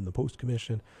MPTC and the Post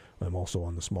Commission. I'm also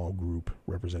on the small group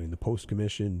representing the Post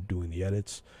Commission doing the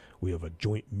edits. We have a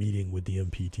joint meeting with the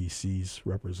MPTC's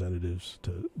representatives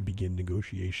to begin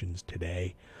negotiations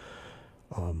today.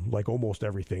 Like almost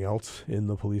everything else in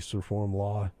the police reform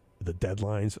law, the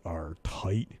deadlines are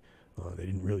tight. They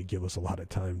didn't really give us a lot of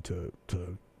time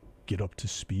to get up to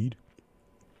speed.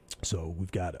 So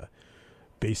we've got to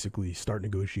basically start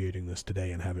negotiating this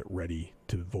today and have it ready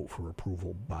to vote for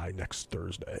approval by next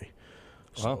Thursday.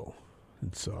 So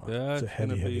it's a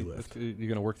heavy lift. You're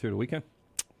going to work through the weekend?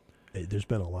 Hey, there's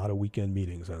been a lot of weekend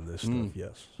meetings on this stuff,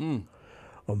 yes.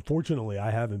 Unfortunately, I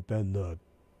haven't been the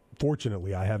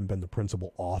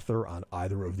principal author on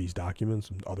either of these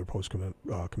documents. Other Post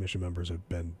Commission members have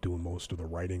been doing most of the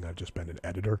writing. I've just been an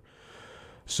editor.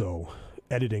 So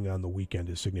editing on the weekend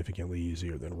is significantly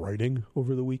easier than writing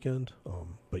over the weekend.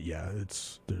 But yeah,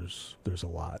 there's a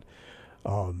lot.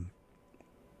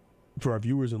 For our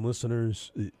viewers and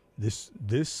listeners,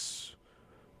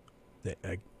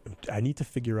 I need to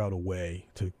figure out a way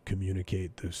to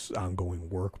communicate this ongoing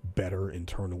work better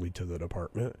internally to the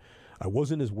department. I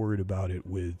wasn't as worried about it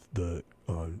with the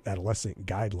adolescent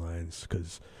guidelines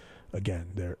because,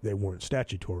 again, they weren't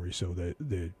statutory, so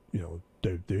they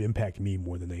impact me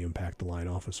more than they impact the line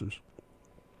officers.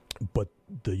 But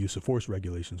the use of force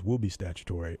regulations will be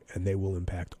statutory, and they will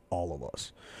impact all of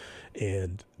us.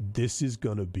 And this is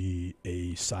going to be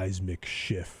a seismic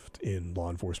shift in law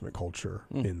enforcement culture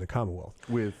in the Commonwealth.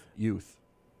 With youth?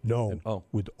 No,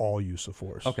 with all use of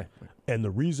force. Okay. And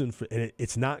the reason for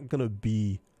it's not going to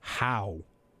be how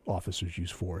officers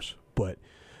use force, but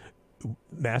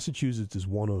Massachusetts is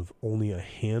one of only a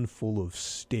handful of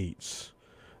states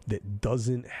that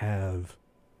doesn't have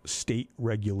state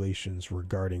regulations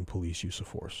regarding police use of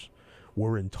force.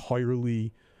 We're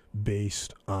entirely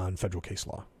based on federal case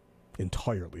law.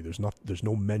 Entirely. There's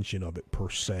no mention of it per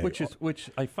se. Which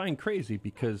I find crazy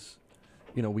because,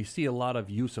 we see a lot of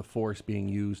use of force being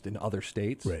used in other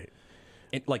states. Right.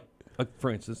 For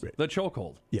instance, the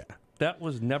chokehold. Yeah. That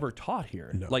was never taught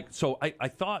here. No. So I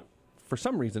thought, for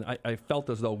some reason, I felt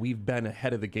as though we've been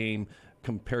ahead of the game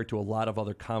compared to a lot of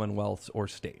other commonwealths or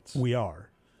states. We are.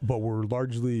 but we're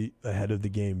largely ahead of the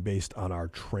game based on our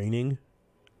training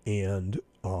and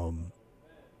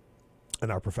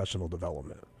our professional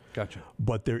development. Gotcha.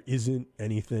 But there isn't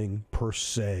anything per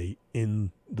se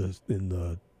in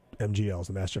the MGLs,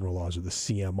 the Mass General Laws, or the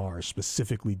CMR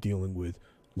specifically dealing with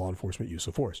law enforcement use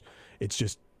of force. It's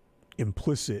just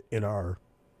implicit in our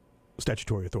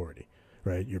statutory authority,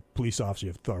 right? Your police officer, you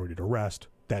have authority to arrest.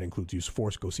 That includes use of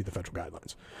force. Go see the federal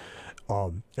guidelines.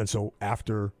 And so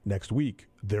after next week,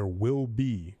 there will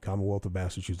be Commonwealth of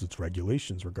Massachusetts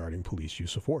regulations regarding police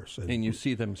use of force. And you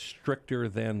see them stricter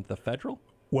than the federal?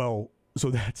 Well, so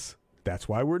that's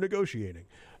why we're negotiating.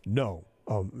 No.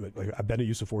 I've been a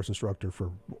use of force instructor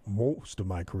for most of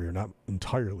my career, not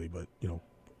entirely, but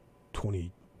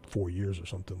 24 years or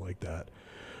something like that.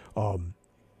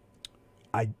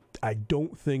 I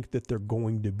don't think that they're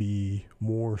going to be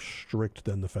more strict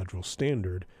than the federal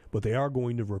standard, but they are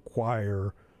going to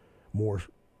require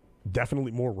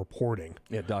definitely more reporting.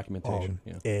 Yeah, documentation.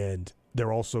 And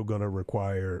they're also going to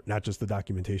require not just the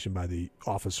documentation by the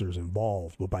officers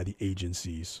involved, but by the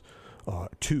agencies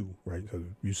too, right? So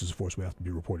uses of force will have to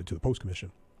be reported to the Post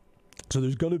Commission. So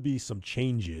there's going to be some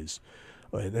changes.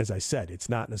 And as I said, it's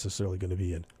not necessarily going to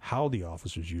be in how the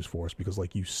officers use force, because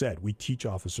like you said, we teach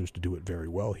officers to do it very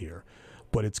well here,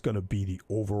 but it's going to be the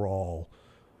overall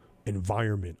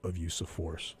environment of use of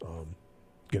force.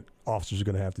 Officers are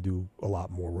going to have to do a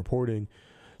lot more reporting.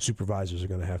 Supervisors are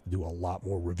going to have to do a lot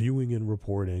more reviewing and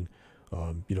reporting.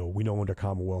 We know under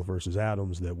Commonwealth versus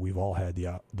Adams that we've all had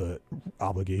the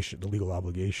legal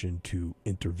obligation to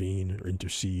intervene or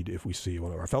intercede if we see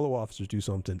one of our fellow officers do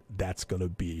something. That's going to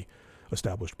be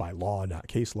established by law, not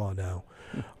case law now.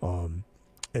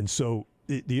 And so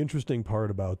the interesting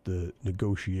part about the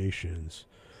negotiations,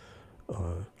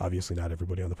 obviously not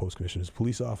everybody on the Post Commission is a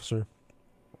police officer.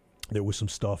 There was some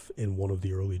stuff in one of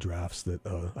the early drafts that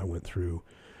I went through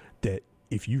that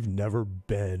if you've never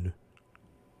been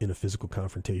in a physical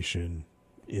confrontation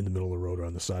in the middle of the road or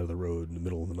on the side of the road in the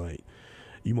middle of the night,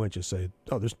 you might just say,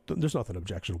 oh, there's nothing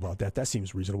objectionable about that. That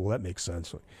seems reasonable. That makes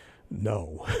sense.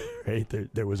 No, right?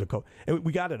 There was and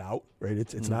we got it out, right?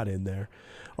 It's not in there.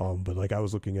 But like I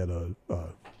was looking at a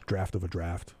draft of a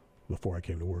draft before I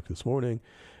came to work this morning,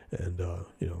 and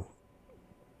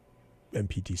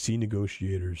MPTC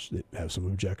negotiators that have some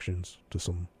objections to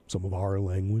some of our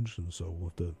language, and so we'll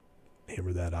have to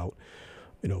hammer that out.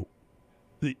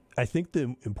 I think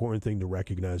the important thing to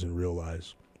recognize and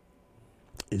realize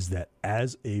is that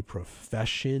as a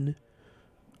profession,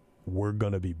 we're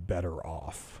going to be better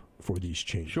off for these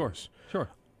changes. Sure.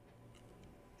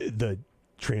 The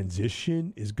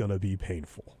transition is going to be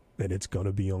painful, and it's going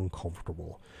to be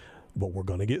uncomfortable, but we're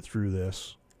going to get through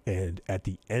this, and at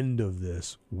the end of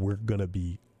this, we're going to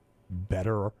be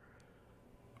better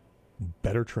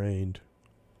trained,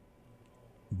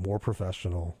 more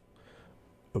professional,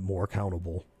 but more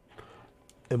accountable,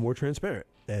 and more transparent,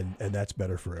 and that's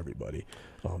better for everybody.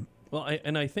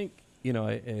 I think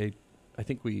I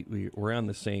think we're on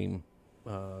the same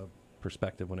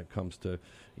perspective when it comes to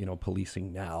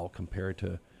policing now compared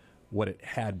to what it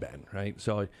had been, right?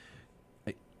 So,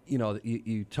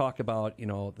 you talk about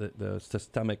the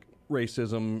systemic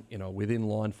racism within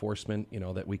law enforcement,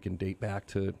 that we can date back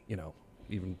to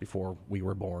even before we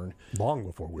were born. Long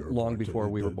before we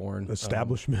were born.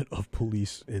 Establishment of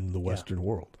police in the Western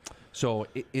world. So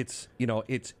it's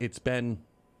been,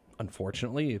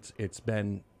 unfortunately, it's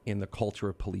been in the culture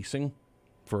of policing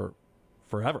for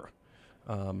forever.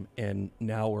 And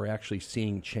now we're actually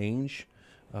seeing change,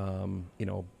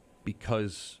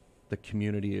 because the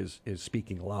community is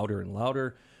speaking louder and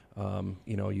louder.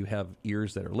 You have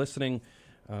ears that are listening.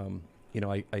 And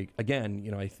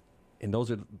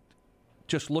those are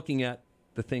just looking at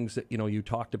the things that, you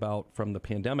talked about from the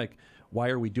pandemic. Why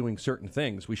are we doing certain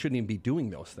things? We shouldn't even be doing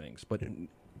those things, but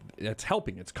it's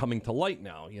helping. It's coming to light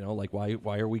now, like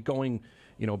why are we going,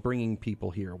 bringing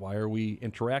people here? Why are we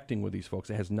interacting with these folks?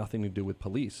 It has nothing to do with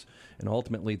police. And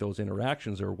ultimately those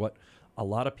interactions are what a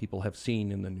lot of people have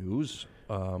seen in the news,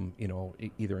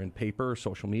 either in paper or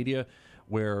social media,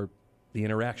 where the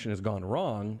interaction has gone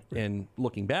wrong. Right. And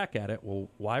looking back at it, well,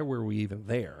 why were we even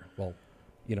there? Well,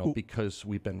 because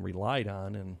we've been relied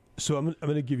on. And so I'm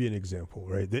going to give you an example,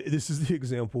 right? This is the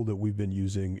example that we've been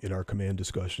using in our command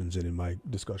discussions and in my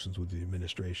discussions with the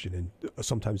administration and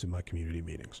sometimes in my community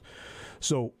meetings.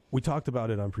 So we talked about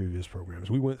it on previous programs.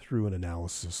 We went through an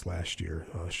analysis last year.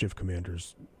 Shift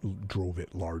commanders drove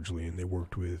it largely, and they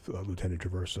worked with Lieutenant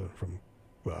Traversa from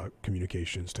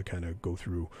communications to kind of go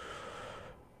through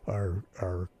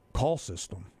our call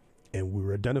system. And we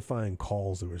were identifying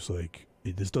calls that was like,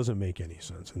 this doesn't make any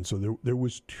sense. And so there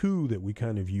was two that we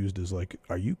kind of used as like,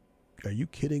 are you are you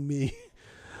kidding me?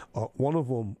 One of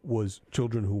them was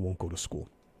children who won't go to school.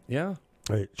 Yeah.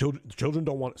 Right, children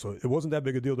don't want it. So it wasn't that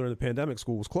big a deal during the pandemic.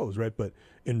 School was closed, right? But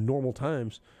in normal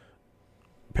times,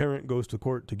 parent goes to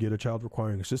court to get a child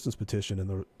requiring assistance petition,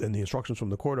 and the instructions from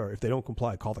the court are, if they don't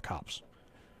comply, call the cops.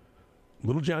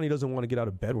 Little Johnny doesn't want to get out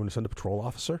of bed when to send a patrol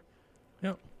officer.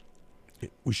 Yeah.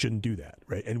 We shouldn't do that,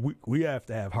 right? And we have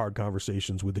to have hard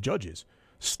conversations with the judges.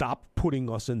 Stop putting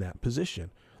us in that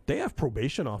position. They have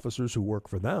probation officers who work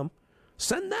for them.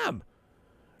 Send them,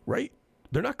 right?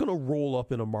 They're not going to roll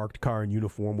up in a marked car in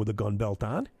uniform with a gun belt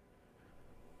on.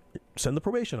 Send the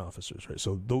probation officers, right?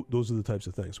 So those are the types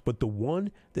of things. But the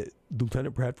one that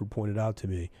Lieutenant Bradford pointed out to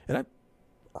me, and I've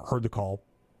heard the call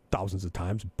thousands of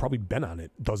times, probably been on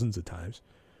it dozens of times.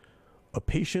 A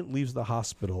patient leaves the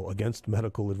hospital against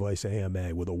medical advice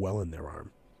AMA with a well in their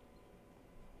arm.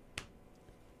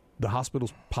 The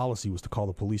hospital's policy was to call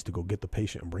the police to go get the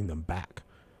patient and bring them back.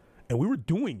 And we were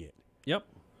doing it. Yep.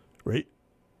 Right?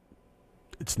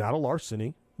 It's not a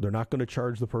larceny. They're not going to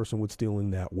charge the person with stealing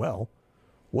that well.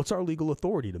 What's our legal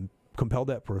authority to compel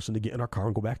that person to get in our car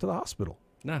and go back to the hospital?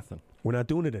 Nothing. We're not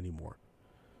doing it anymore.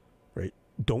 Right?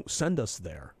 Don't send us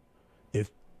there. If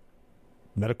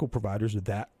medical providers are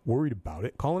that worried about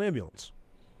it, call an ambulance.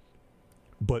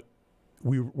 But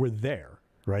we're there,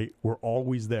 right? We're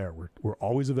always there. We're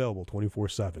always available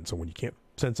 24/7. So when you can't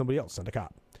send somebody else, send a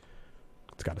cop.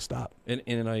 It's got to stop. And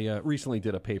I recently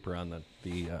did a paper on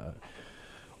the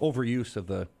overuse of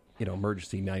the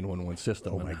emergency 911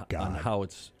 system. Oh my God. On how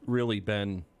it's really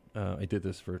been. I did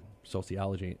this for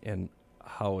sociology, and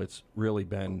how it's really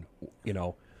been.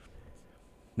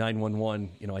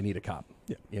 911. I need a cop.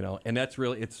 Yeah. And that's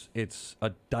really it's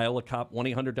a dial a cop,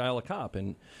 1-800 dial a cop,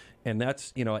 and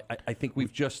that's I think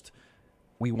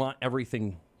we want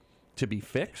everything to be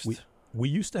fixed. We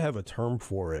used to have a term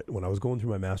for it when I was going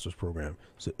through my master's program,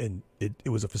 and it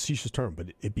was a facetious term, but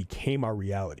it became our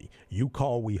reality. You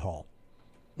call, we haul.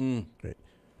 Right?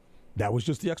 That was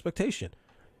just the expectation.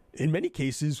 In many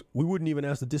cases, we wouldn't even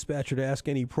ask the dispatcher to ask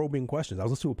any probing questions. I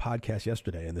was listening to a podcast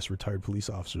yesterday, and this retired police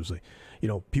officer was like,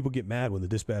 people get mad when the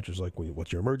dispatcher's like,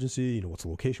 what's your emergency? What's the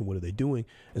location? What are they doing?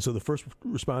 And so the first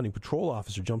responding patrol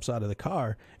officer jumps out of the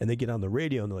car, and they get on the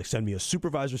radio, and they're like, send me a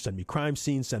supervisor, send me crime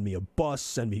scene, send me a bus,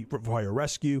 send me fire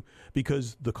rescue,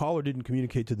 because the caller didn't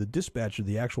communicate to the dispatcher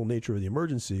the actual nature of the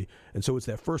emergency. And so it's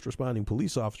that first responding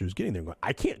police officer who's getting there going,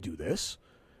 I can't do this,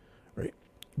 right?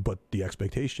 But the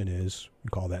expectation is you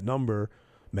call that number,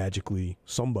 magically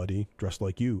somebody dressed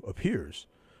like you appears,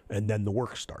 and then the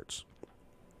work starts.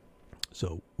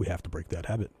 So we have to break that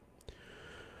habit.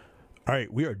 All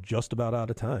right, we are just about out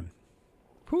of time.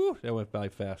 Whew, that went by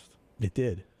fast. It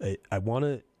did. I want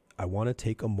to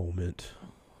take a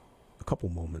couple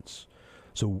moments.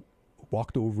 So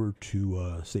walked over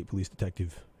to State Police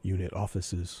Detective Unit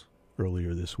offices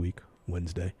earlier this week,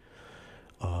 Wednesday,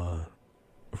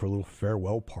 for a little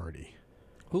farewell party.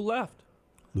 Who left?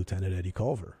 Lieutenant Eddie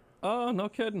Culver. Oh, no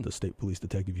kidding. The State Police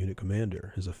Detective Unit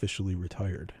Commander has officially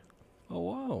retired. Oh,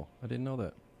 wow. I didn't know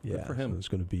that. Yeah, Good for him. So it's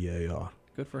going to be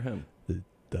Good for him.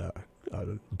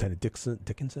 Lieutenant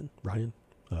Dickinson, Ryan,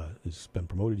 has been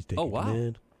promoted. He's taking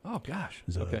command. Oh, gosh.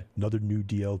 There's okay. another new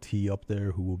DLT up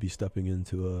there who will be stepping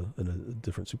into a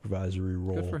different supervisory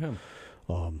role. Good for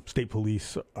him. State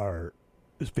police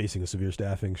is facing a severe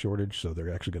staffing shortage, so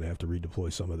they're actually going to have to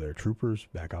redeploy some of their troopers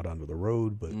back out onto the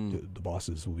road, but the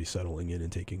bosses will be settling in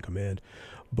and taking command.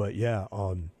 But yeah,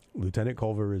 Lieutenant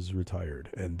Culver is retired,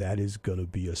 and that is going to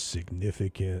be a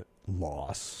significant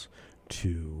loss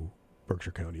to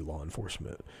Berkshire County law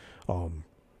enforcement.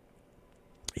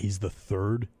 He's the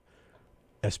third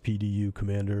SPDU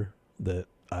commander that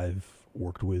I've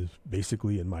worked with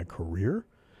basically in my career.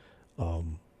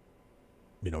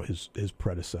 His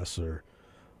predecessor,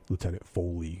 Lieutenant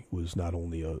Foley, was not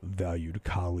only a valued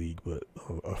colleague but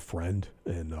a friend,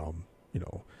 and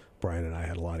Brian and I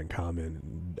had a lot in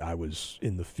common. I was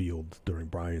in the field during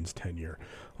Brian's tenure,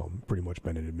 pretty much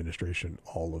been in administration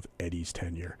all of Eddie's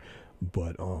tenure,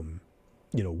 but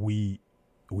we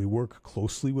work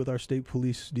closely with our state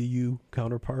police DU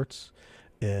counterparts,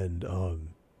 and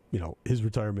his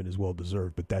retirement is well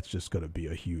deserved, but that's just going to be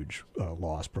a huge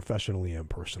loss professionally and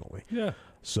personally. Yeah.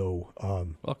 So,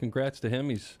 well, congrats to him.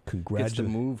 Gets to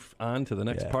move on to the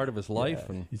next part of his life,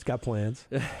 and he's got plans.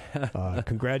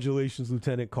 Congratulations,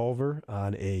 Lieutenant Culver,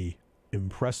 on a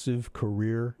impressive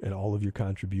career and all of your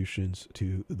contributions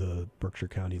to the Berkshire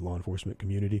County law enforcement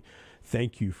community.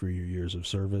 Thank you for your years of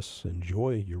service.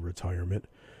 Enjoy your retirement.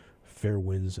 Fair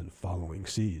winds and following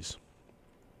seas.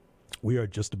 We are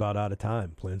just about out of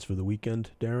time. Plans for the weekend,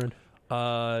 Darren?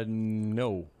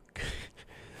 No.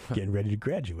 Getting ready to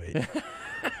graduate.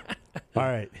 All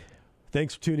right.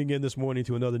 Thanks for tuning in this morning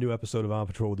to another new episode of On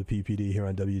Patrol with the PPD here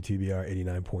on WTBR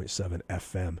 89.7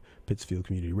 FM, Pittsfield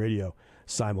Community Radio,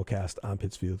 simulcast on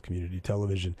Pittsfield Community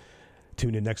Television.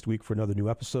 Tune in next week for another new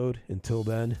episode. Until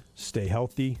then, stay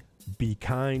healthy, be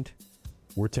kind.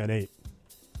 We're 10-8.